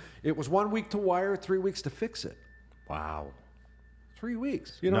way. It was 1 week to wire, 3 weeks to fix it. Wow. 3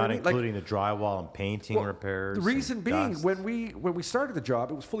 weeks. You know Not what I mean? Like, including the drywall and painting well, repairs. The reason and being, dust. when we started the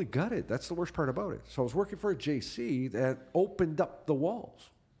job, it was fully gutted. That's the worst part about it. So I was working for a JC that opened up the walls.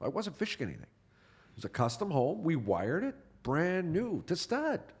 I wasn't fishing anything. It was a custom home. We wired it, brand new to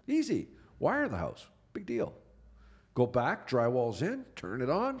stud. Easy. Wire the house. Big deal. Go back, drywall's in, turn it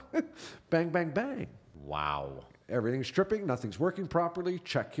on, bang, bang, bang. Wow. Everything's stripping, nothing's working properly.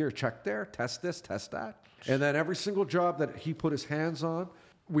 Check here, check there, test this, test that. And then every single job that he put his hands on,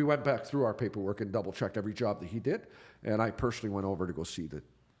 we went back through our paperwork and double checked every job that he did. And I personally went over to go see that,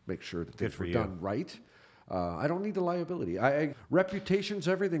 make sure that things for were you. done right. I don't need the liability. Reputation's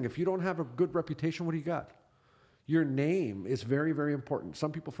everything. If you don't have a good reputation, what do you got? Your name is very, very important.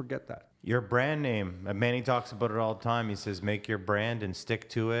 Some people forget that. Your brand name. Manny talks about it all the time. He says, make your brand and stick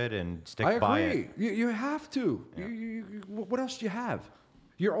to it and stick I by agree. it. You have to. Yeah. What else do you have?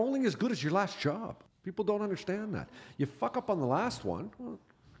 You're only as good as your last job. People don't understand that. You fuck up on the last one, well,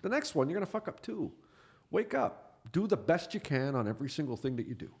 the next one, you're going to fuck up too. Wake up. Do the best you can on every single thing that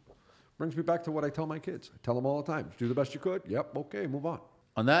you do. Brings me back to what I tell my kids. I tell them all the time, do the best you could. Yep, okay, move on.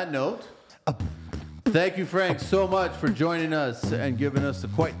 On that note, thank you, Frank, so much for joining us and giving us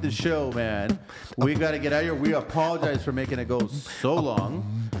quite the show, man. We got to get out of here. We apologize for making it go so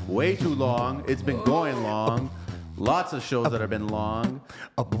long, way too long. It's been going long. Lots of shows that have been long.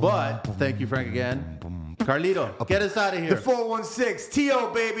 But thank you, Frank, again. Carlito, get us out of here. The 416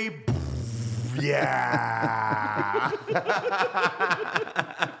 T.O., baby. Yeah.